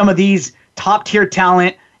of some of these top-tier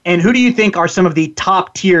talent And who do you think are some of the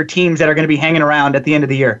top-tier teams that are going to be hanging around at the end of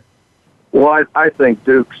the year? Well, I think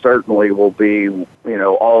Duke certainly will be,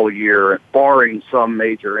 all year, barring some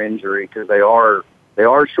major injury, because they are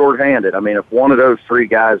shorthanded. I mean, if one of those three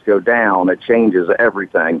guys go down, it changes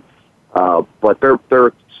everything. But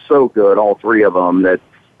they're so good, all three of them, that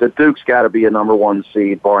Duke's got to be a number one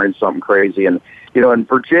seed, barring something crazy. And in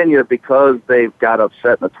Virginia, because they've got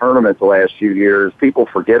upset in the tournament the last few years, people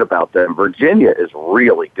forget about them. Virginia is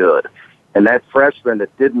really good. And that freshman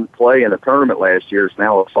that didn't play in the tournament last year is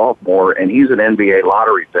now a sophomore, and he's an NBA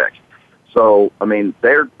lottery pick. So, I mean,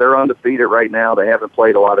 they're undefeated right now. They haven't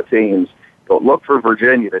played a lot of teams. But look for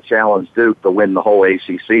Virginia to challenge Duke to win the whole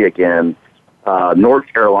ACC again. North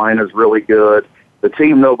Carolina's really good. The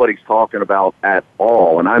team nobody's talking about at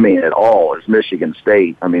all, and I mean at all, is Michigan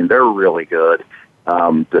State. I mean, they're really good.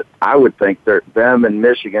 I would think them and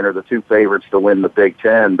Michigan are the two favorites to win the Big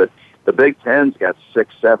Ten, but the Big Ten's got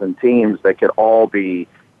 6-7 teams that could all be,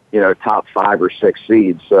 top 5 or 6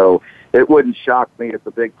 seeds. So it wouldn't shock me if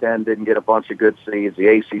the Big Ten didn't get a bunch of good seeds. The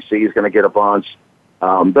ACC is going to get a bunch.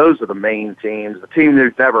 Those are the main teams. The team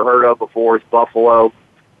you've never heard of before is Buffalo.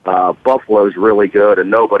 Buffalo's really good, and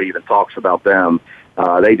nobody even talks about them.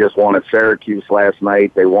 They just won at Syracuse last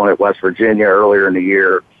night. They won at West Virginia earlier in the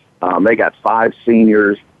year. They got 5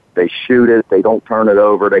 seniors. They shoot it. They don't turn it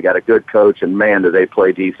over. They got a good coach, and, man, do they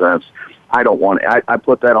play defense. I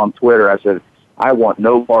put that on Twitter. I said, I want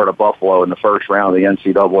no part of Buffalo in the first round of the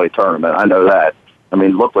NCAA tournament. I know that. I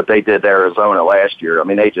mean, look what they did to Arizona last year. I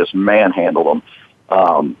mean, they just manhandled them.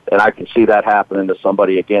 And I can see that happening to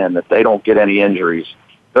somebody again, that they don't get any injuries.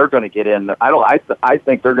 They're going to get in. I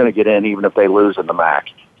think they're going to get in even if they lose in the MAC,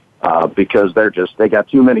 because they got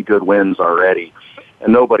too many good wins already,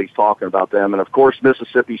 and nobody's talking about them. And of course,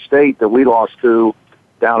 Mississippi State, that we lost to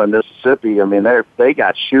down in Mississippi. I mean, they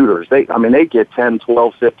got shooters. They get 10,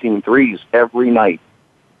 12, 15 threes every night.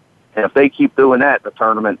 And if they keep doing that in the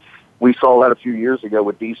tournament, we saw that a few years ago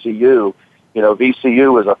with VCU.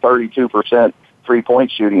 VCU is a 32%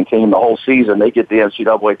 three-point shooting team the whole season. They get the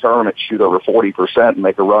NCAA tournament, shoot over 40%, and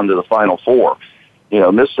make a run to the Final Four.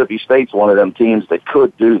 Mississippi State's one of them teams that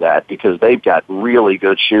could do that because they've got really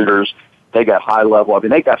good shooters. They got high level. I mean,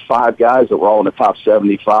 they got 5 guys that were all in the top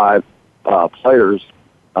 75 players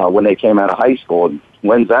when they came out of high school. And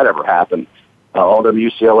when's that ever happened? All them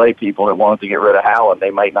UCLA people that wanted to get rid of Howland, they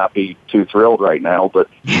might not be too thrilled right now, but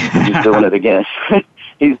he's doing it again.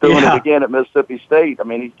 He's doing it again at Mississippi State. I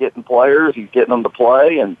mean, he's getting players, he's getting them to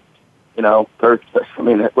play, and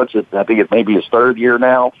what's it? I think it may be his 3rd year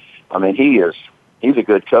now. I mean, he's a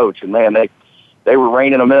good coach, and man, they were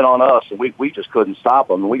reining them in on us, and we just couldn't stop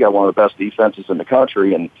them. We got one of the best defenses in the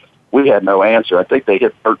country, and we had no answer. I think they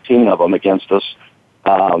hit 13 of them against us.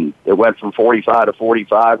 It went from 45 to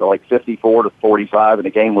 45 to like 54 to 45, and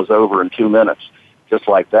the game was over in 2 minutes, just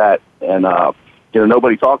like that. And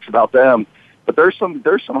nobody talks about them, but there's some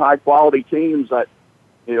high quality teams that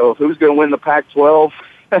who's going to win the Pac-12.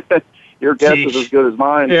 Your guess is as good as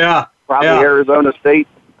mine. Yeah, probably Arizona State.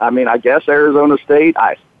 I mean, I guess Arizona State.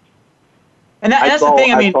 That's the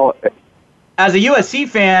thing. I mean, as a USC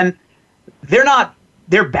fan, they're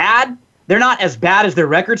bad. They're not as bad as their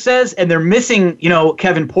record says, and they're missing,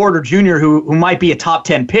 Kevin Porter Jr., who might be a top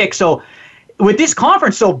 10 pick. So with this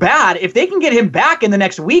conference so bad, if they can get him back in the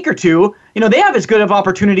next week or two, they have as good of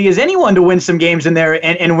opportunity as anyone to win some games in there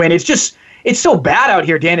and win. It's so bad out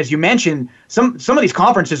here, Dan, as you mentioned. Some of these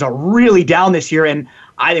conferences are really down this year, and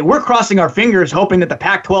we're crossing our fingers hoping that the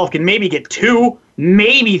Pac-12 can maybe get 2,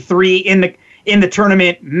 maybe 3 in the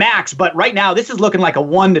tournament max. But right now, this is looking like a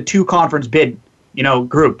 1 to 2 conference bid,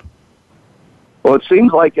 group. Well, it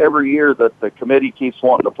seems like every year that the committee keeps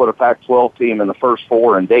wanting to put a Pac-12 team in the first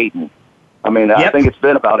 4 in Dayton. I mean, I think it's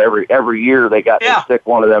been about every year they got to stick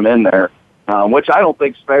one of them in there, which I don't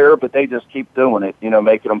think's fair, but they just keep doing it,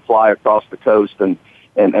 making them fly across the coast and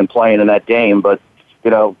playing in that game. But,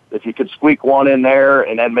 if you could squeak one in there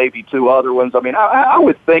and then maybe 2 other ones, I mean, I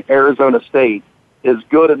would think Arizona State is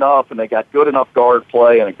good enough, and they got good enough guard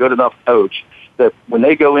play and a good enough coach that when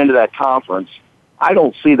they go into that conference, I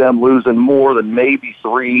don't see them losing more than maybe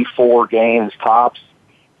 3-4 games tops.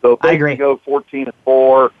 So if they can go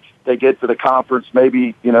 14-4, they get to the conference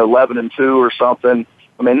maybe 11-2 or something.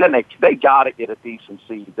 I mean, then they got to get a decent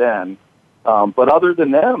seed then. But other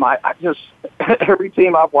than them, I just every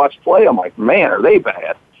team I've watched play, I'm like, man, are they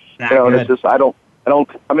bad? And it's just I don't.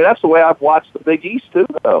 I mean, that's the way I've watched the Big East too,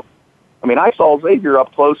 though. I mean, I saw Xavier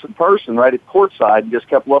up close in person, right at courtside, and just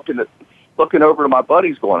kept looking over to my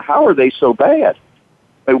buddies, going, "How are they so bad?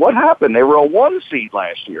 I mean, what happened? They were a 1 seed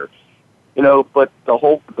last year, But the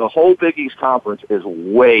whole Big East conference is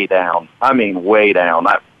way down. I mean, way down.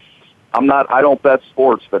 I don't bet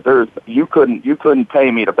sports, but you couldn't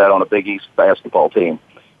pay me to bet on a Big East basketball team.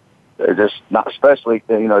 They're just not, especially,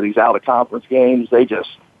 these out of conference games. They just,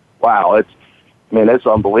 wow, it's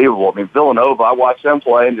unbelievable. I mean, Villanova, I watched them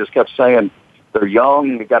play and just kept saying they're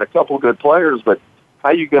young, they got a couple of good players, but how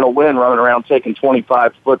are you going to win running around taking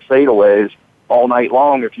 25-foot fadeaways all night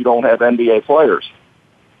long if you don't have NBA players?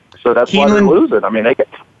 So that's why they're losing. I mean, they get,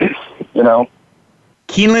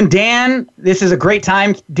 Keeneland Dan, this is a great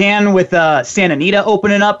time, Dan, with Santa Anita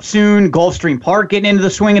opening up soon, Gulfstream Park getting into the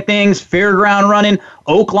swing of things, Fairground running,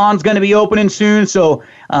 Oaklawn's going to be opening soon. So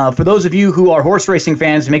for those of you who are horse racing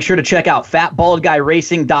fans, make sure to check out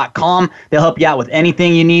fatbaldguyracing.com. They'll help you out with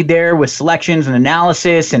anything you need there with selections and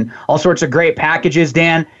analysis and all sorts of great packages,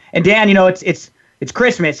 Dan. And Dan, it's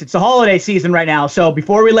Christmas. It's the holiday season right now. So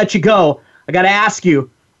before we let you go, I got to ask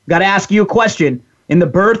you a question. In the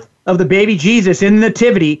birth of the baby Jesus in the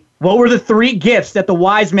Nativity, what were the 3 gifts that the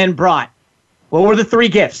wise men brought? What were the 3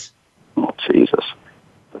 gifts? Oh, Jesus.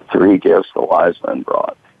 The 3 gifts the wise men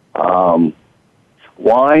brought.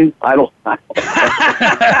 Wine? I love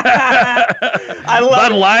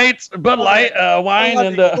Bud Light, wine,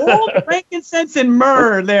 and gold, frankincense, and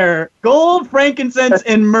myrrh there. Gold, frankincense,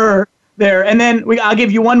 and myrrh there. And then I'll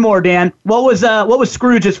give you one more, Dan. What was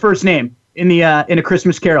Scrooge's first name in A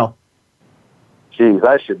Christmas Carol? Geez,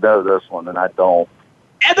 I should know this one, and I don't.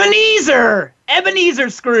 Ebenezer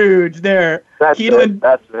Scrooge there. That's it.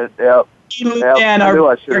 Yep. Keeneland Dan, our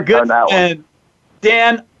good friend.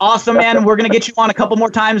 Dan, awesome, man. We're going to get you on a couple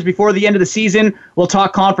more times before the end of the season. We'll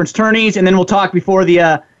talk conference tourneys, and then we'll talk before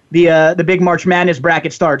the big March Madness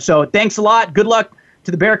bracket starts. So thanks a lot. Good luck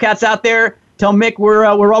to the Bearcats out there. Tell Mick we're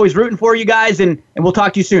always rooting for you guys, and we'll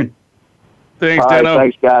talk to you soon. Thanks, Dano.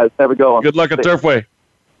 Thanks, guys. Have a good one. Good luck at Turfway.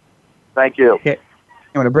 Thank you. Okay.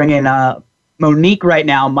 I'm going to bring in Monique right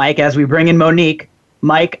now, Mike. As we bring in Monique,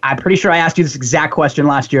 Mike, I'm pretty sure I asked you this exact question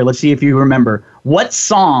last year. Let's see if you remember. What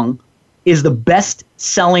song is the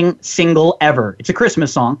best-selling single ever? It's a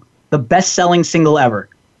Christmas song. The best-selling single ever.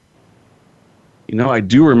 I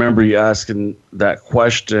do remember you asking that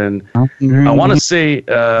question. I want to say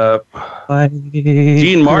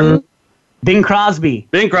Dean Martin? Bing Crosby.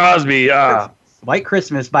 Bing Crosby, White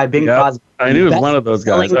Christmas by Bing Crosby. I knew it was one of those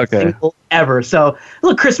guys. Okay. Ever. So a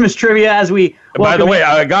little Christmas trivia as we. By the way,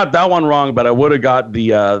 I got that one wrong, but I would have got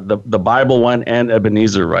the Bible one and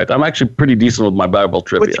Ebenezer right. I'm actually pretty decent with my Bible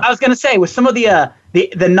trivia. Which I was going to say, with some of the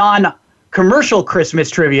non-commercial Christmas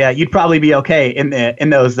trivia, you'd probably be okay in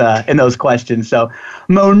those questions. So,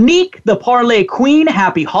 Monique, the Parlay Queen,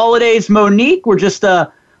 happy holidays, Monique. We're just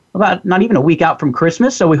about not even a week out from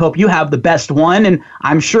Christmas, so we hope you have the best one. And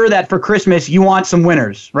I'm sure that for Christmas, you want some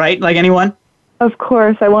winners, right? Like anyone? Of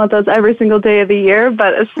course. I want those every single day of the year,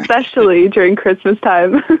 but especially during Christmas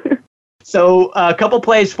time. So a couple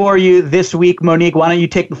plays for you this week, Monique. Why don't you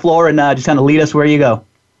take the floor and just kind of lead us where you go?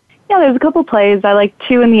 Yeah, there's a couple plays. I like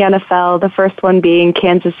 2 in the NFL, the first one being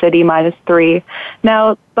Kansas City -3.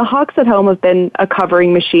 Now, the Hawks at home have been a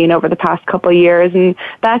covering machine over the past couple of years, and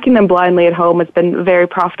backing them blindly at home has been a very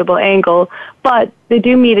profitable angle. But they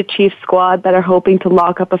do meet a Chiefs squad that are hoping to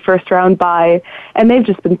lock up a first-round bye, and they've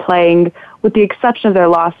just been playing, with the exception of their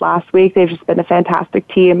loss last week, they've just been a fantastic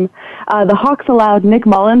team. The Hawks allowed Nick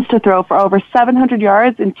Mullins to throw for over 700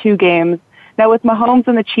 yards in 2 games. Now, with Mahomes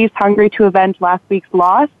and the Chiefs hungry to avenge last week's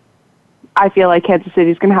loss, I feel like Kansas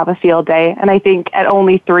City's going to have a field day. And I think at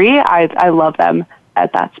only 3, I love them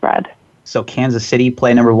at that spread. So Kansas City,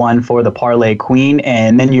 play number 1 for the Parlay Queen.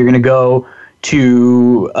 And then you're going to go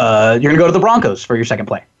to the Broncos for your second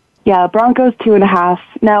play. Yeah, Broncos 2.5.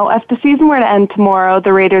 Now, if the season were to end tomorrow,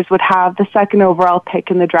 the Raiders would have the 2nd overall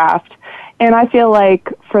pick in the draft. And I feel like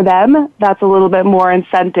for them, that's a little bit more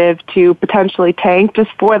incentive to potentially tank just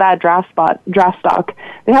for that draft stock.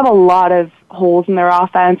 They have a lot of holes in their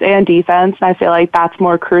offense and defense, and I feel like that's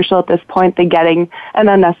more crucial at this point than getting an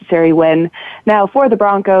unnecessary win. Now, for the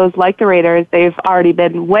Broncos, like the Raiders, they've already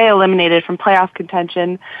been way eliminated from playoff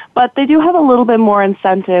contention, but they do have a little bit more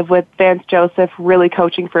incentive with Vance Joseph really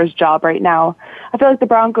coaching for his job right now. I feel like the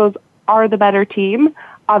Broncos are the better team.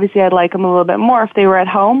 Obviously, I'd like them a little bit more if they were at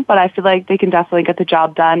home, but I feel like they can definitely get the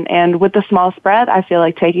job done. And with the small spread, I feel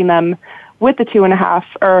like taking them with the 2.5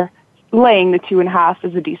 or laying the 2.5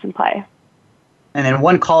 is a decent play. And then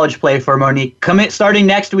one college play for Monique. Starting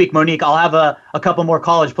next week, Monique, I'll have a couple more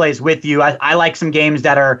college plays with you. I like some games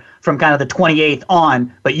that are from kind of the 28th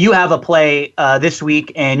on, but you have a play this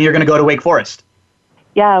week, and you're going to go to Wake Forest.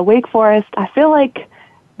 Yeah, Wake Forest. I feel like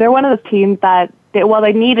they're one of those teams that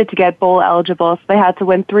they needed to get bowl eligible, so they had to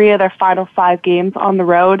win 3 of their final 5 games on the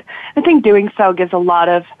road. I think doing so gives a lot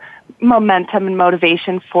of momentum and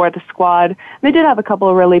motivation for the squad. They did have a couple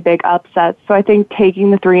of really big upsets, so I think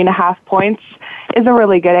taking the 3.5 points is a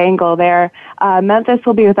really good angle there. Memphis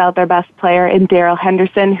will be without their best player in Darrell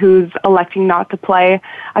Henderson, who's electing not to play.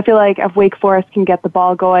 I feel like if Wake Forest can get the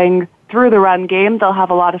ball going through the run game, they'll have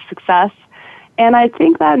a lot of success. And I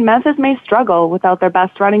think that Memphis may struggle without their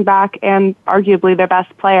best running back and arguably their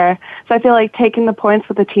best player. So I feel like taking the points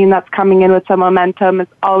with a team that's coming in with some momentum is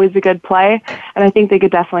always a good play. And I think they could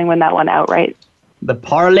definitely win that one outright. The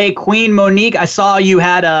Parlay Queen, Monique, I saw you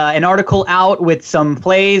had an article out with some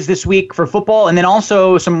plays this week for football and then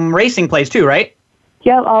also some racing plays too, right?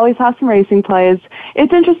 Yep, always have some racing plays.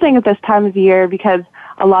 It's interesting at this time of the year because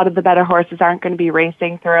a lot of the better horses aren't going to be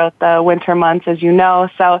racing throughout the winter months, as you know.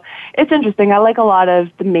 So it's interesting. I like a lot of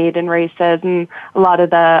the maiden races and a lot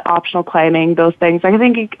of the optional claiming, those things. I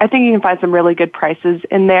think you can find some really good prices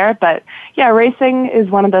in there. But yeah, racing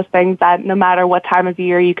is one of those things that no matter what time of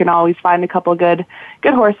year, you can always find a couple good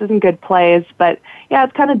horses and good plays. But yeah,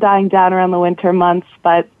 it's kind of dying down around the winter months,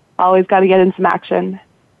 but always got to get in some action.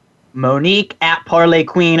 Monique at Parlay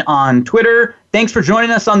Queen on Twitter. Thanks for joining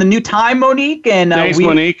us on the new time, Monique. And thanks,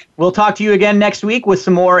 Monique. We'll talk to you again next week with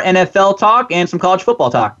some more NFL talk and some college football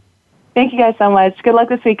talk. Thank you guys so much. Good luck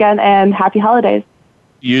this weekend and happy holidays.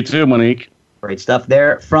 You too, Monique. Great stuff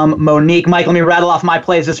there from Monique. Mike, let me rattle off my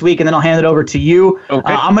plays this week and then I'll hand it over to you.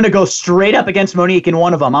 Okay. I'm going to go straight up against Monique in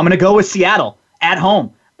one of them. I'm going to go with Seattle at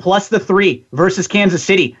home plus the 3 versus Kansas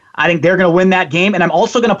City. I think they're going to win that game, and I'm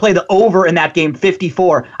also going to play the over in that game,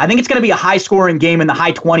 54. I think it's going to be a high-scoring game in the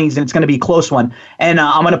high 20s, and it's going to be a close one. And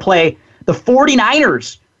I'm going to play the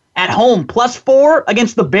 49ers at home, plus 4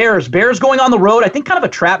 against the Bears. Bears going on the road, I think kind of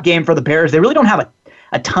a trap game for the Bears. They really don't have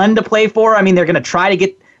a ton to play for. I mean, they're going to try to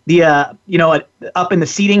get the up in the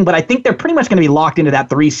seeding, but I think they're pretty much going to be locked into that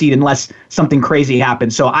 3 seed unless something crazy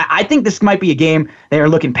happens. So I think this might be a game they are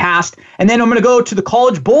looking past. And then I'm going to go to the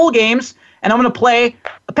college bowl games, and I'm going to play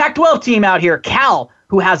a Pac-12 team out here, Cal,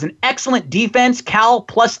 who has an excellent defense. Cal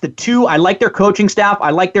plus the 2. I like their coaching staff. I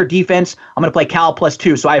like their defense. I'm going to play Cal plus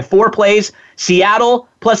 2. So I have 4 plays. Seattle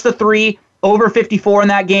plus the 3, over 54 in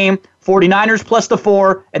that game. 49ers plus the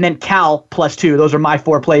 4, and then Cal plus 2. Those are my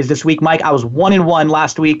 4 plays this week. Mike, I was 1-1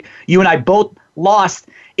 last week. You and I both lost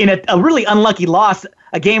in a really unlucky loss,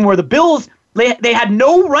 a game where the Bills, they had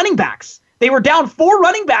no running backs. They were down 4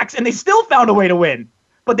 running backs, and they still found a way to win,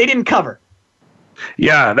 but they didn't cover.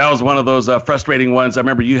 Yeah, that was one of those frustrating ones. I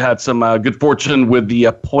remember you had some good fortune with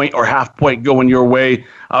the point or half point going your way.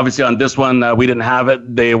 Obviously, on this one, we didn't have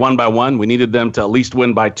it. They won by 1. We needed them to at least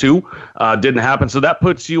win by 2. Didn't happen. So that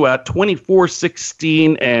puts you at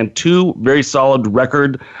 24-16-2. Very solid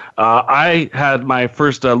record. I had my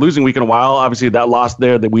first losing week in a while. Obviously, that loss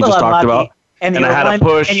there that we just talked about. And I had a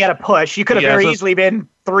push. And you had a push. You could have very easily been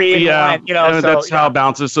 3 and 1. And that's how it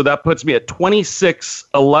bounces. So that puts me at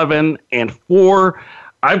 26-11-4.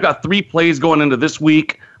 I've got 3 plays going into this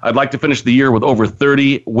week. I'd like to finish the year with over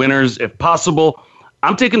 30 winners if possible.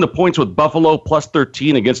 I'm taking the points with Buffalo plus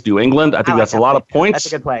 13 against New England. I think that's a lot of points.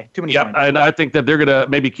 That's a good play. Too many points. And I think that they're going to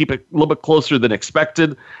maybe keep it a little bit closer than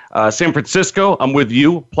expected. San Francisco, I'm with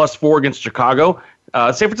you, plus 4 against Chicago.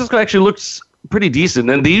 San Francisco actually looks pretty decent,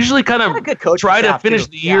 and they usually kind of try to finish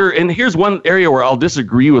the year. And here's one area where I'll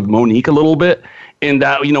disagree with Monique a little bit, in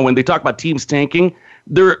that, when they talk about teams tanking,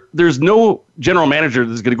 there's no general manager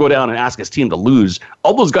that's going to go down and ask his team to lose.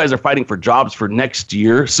 All those guys are fighting for jobs for next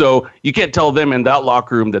year, so you can't tell them in that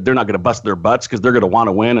locker room that they're not going to bust their butts because they're going to want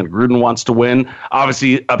to win, and Gruden wants to win.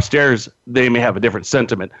 Obviously, upstairs, they may have a different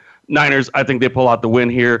sentiment. Niners, I think they pull out the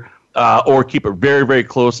win here. Or keep it very, very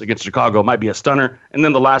close against Chicago. Might be a stunner. And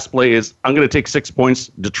then the last play is I'm going to take 6 points,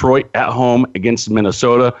 Detroit at home against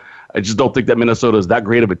Minnesota. I just don't think that Minnesota is that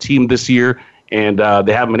great of a team this year, and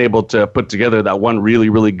they haven't been able to put together that one really,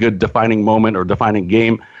 really good defining moment or defining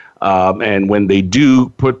game. And when they do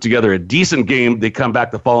put together a decent game, they come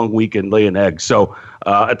back the following week and lay an egg. So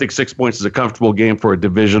I think 6 points is a comfortable game for a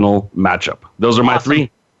divisional matchup. Those are my 3.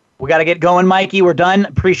 We got to get going, Mikey. We're done.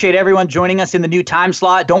 Appreciate everyone joining us in the new time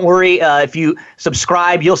slot. Don't worry, if you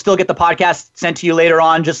subscribe, you'll still get the podcast sent to you later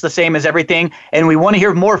on, just the same as everything. And we want to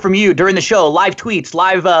hear more from you during the show. Live tweets,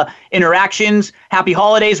 live interactions. Happy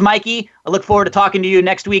holidays, Mikey. I look forward to talking to you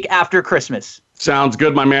next week after Christmas. Sounds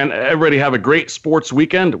good, my man. Everybody have a great sports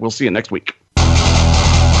weekend. We'll see you next week.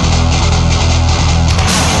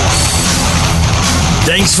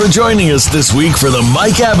 Thanks for joining us this week for the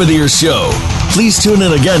Mike Abadir Show. Please tune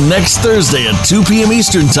in again next Thursday at 2 p.m.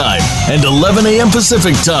 Eastern Time and 11 a.m.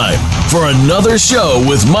 Pacific Time for another show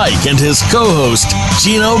with Mike and his co-host,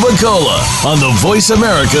 Gino Bacola, on the Voice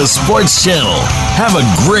America Sports Channel. Have a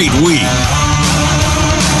great week.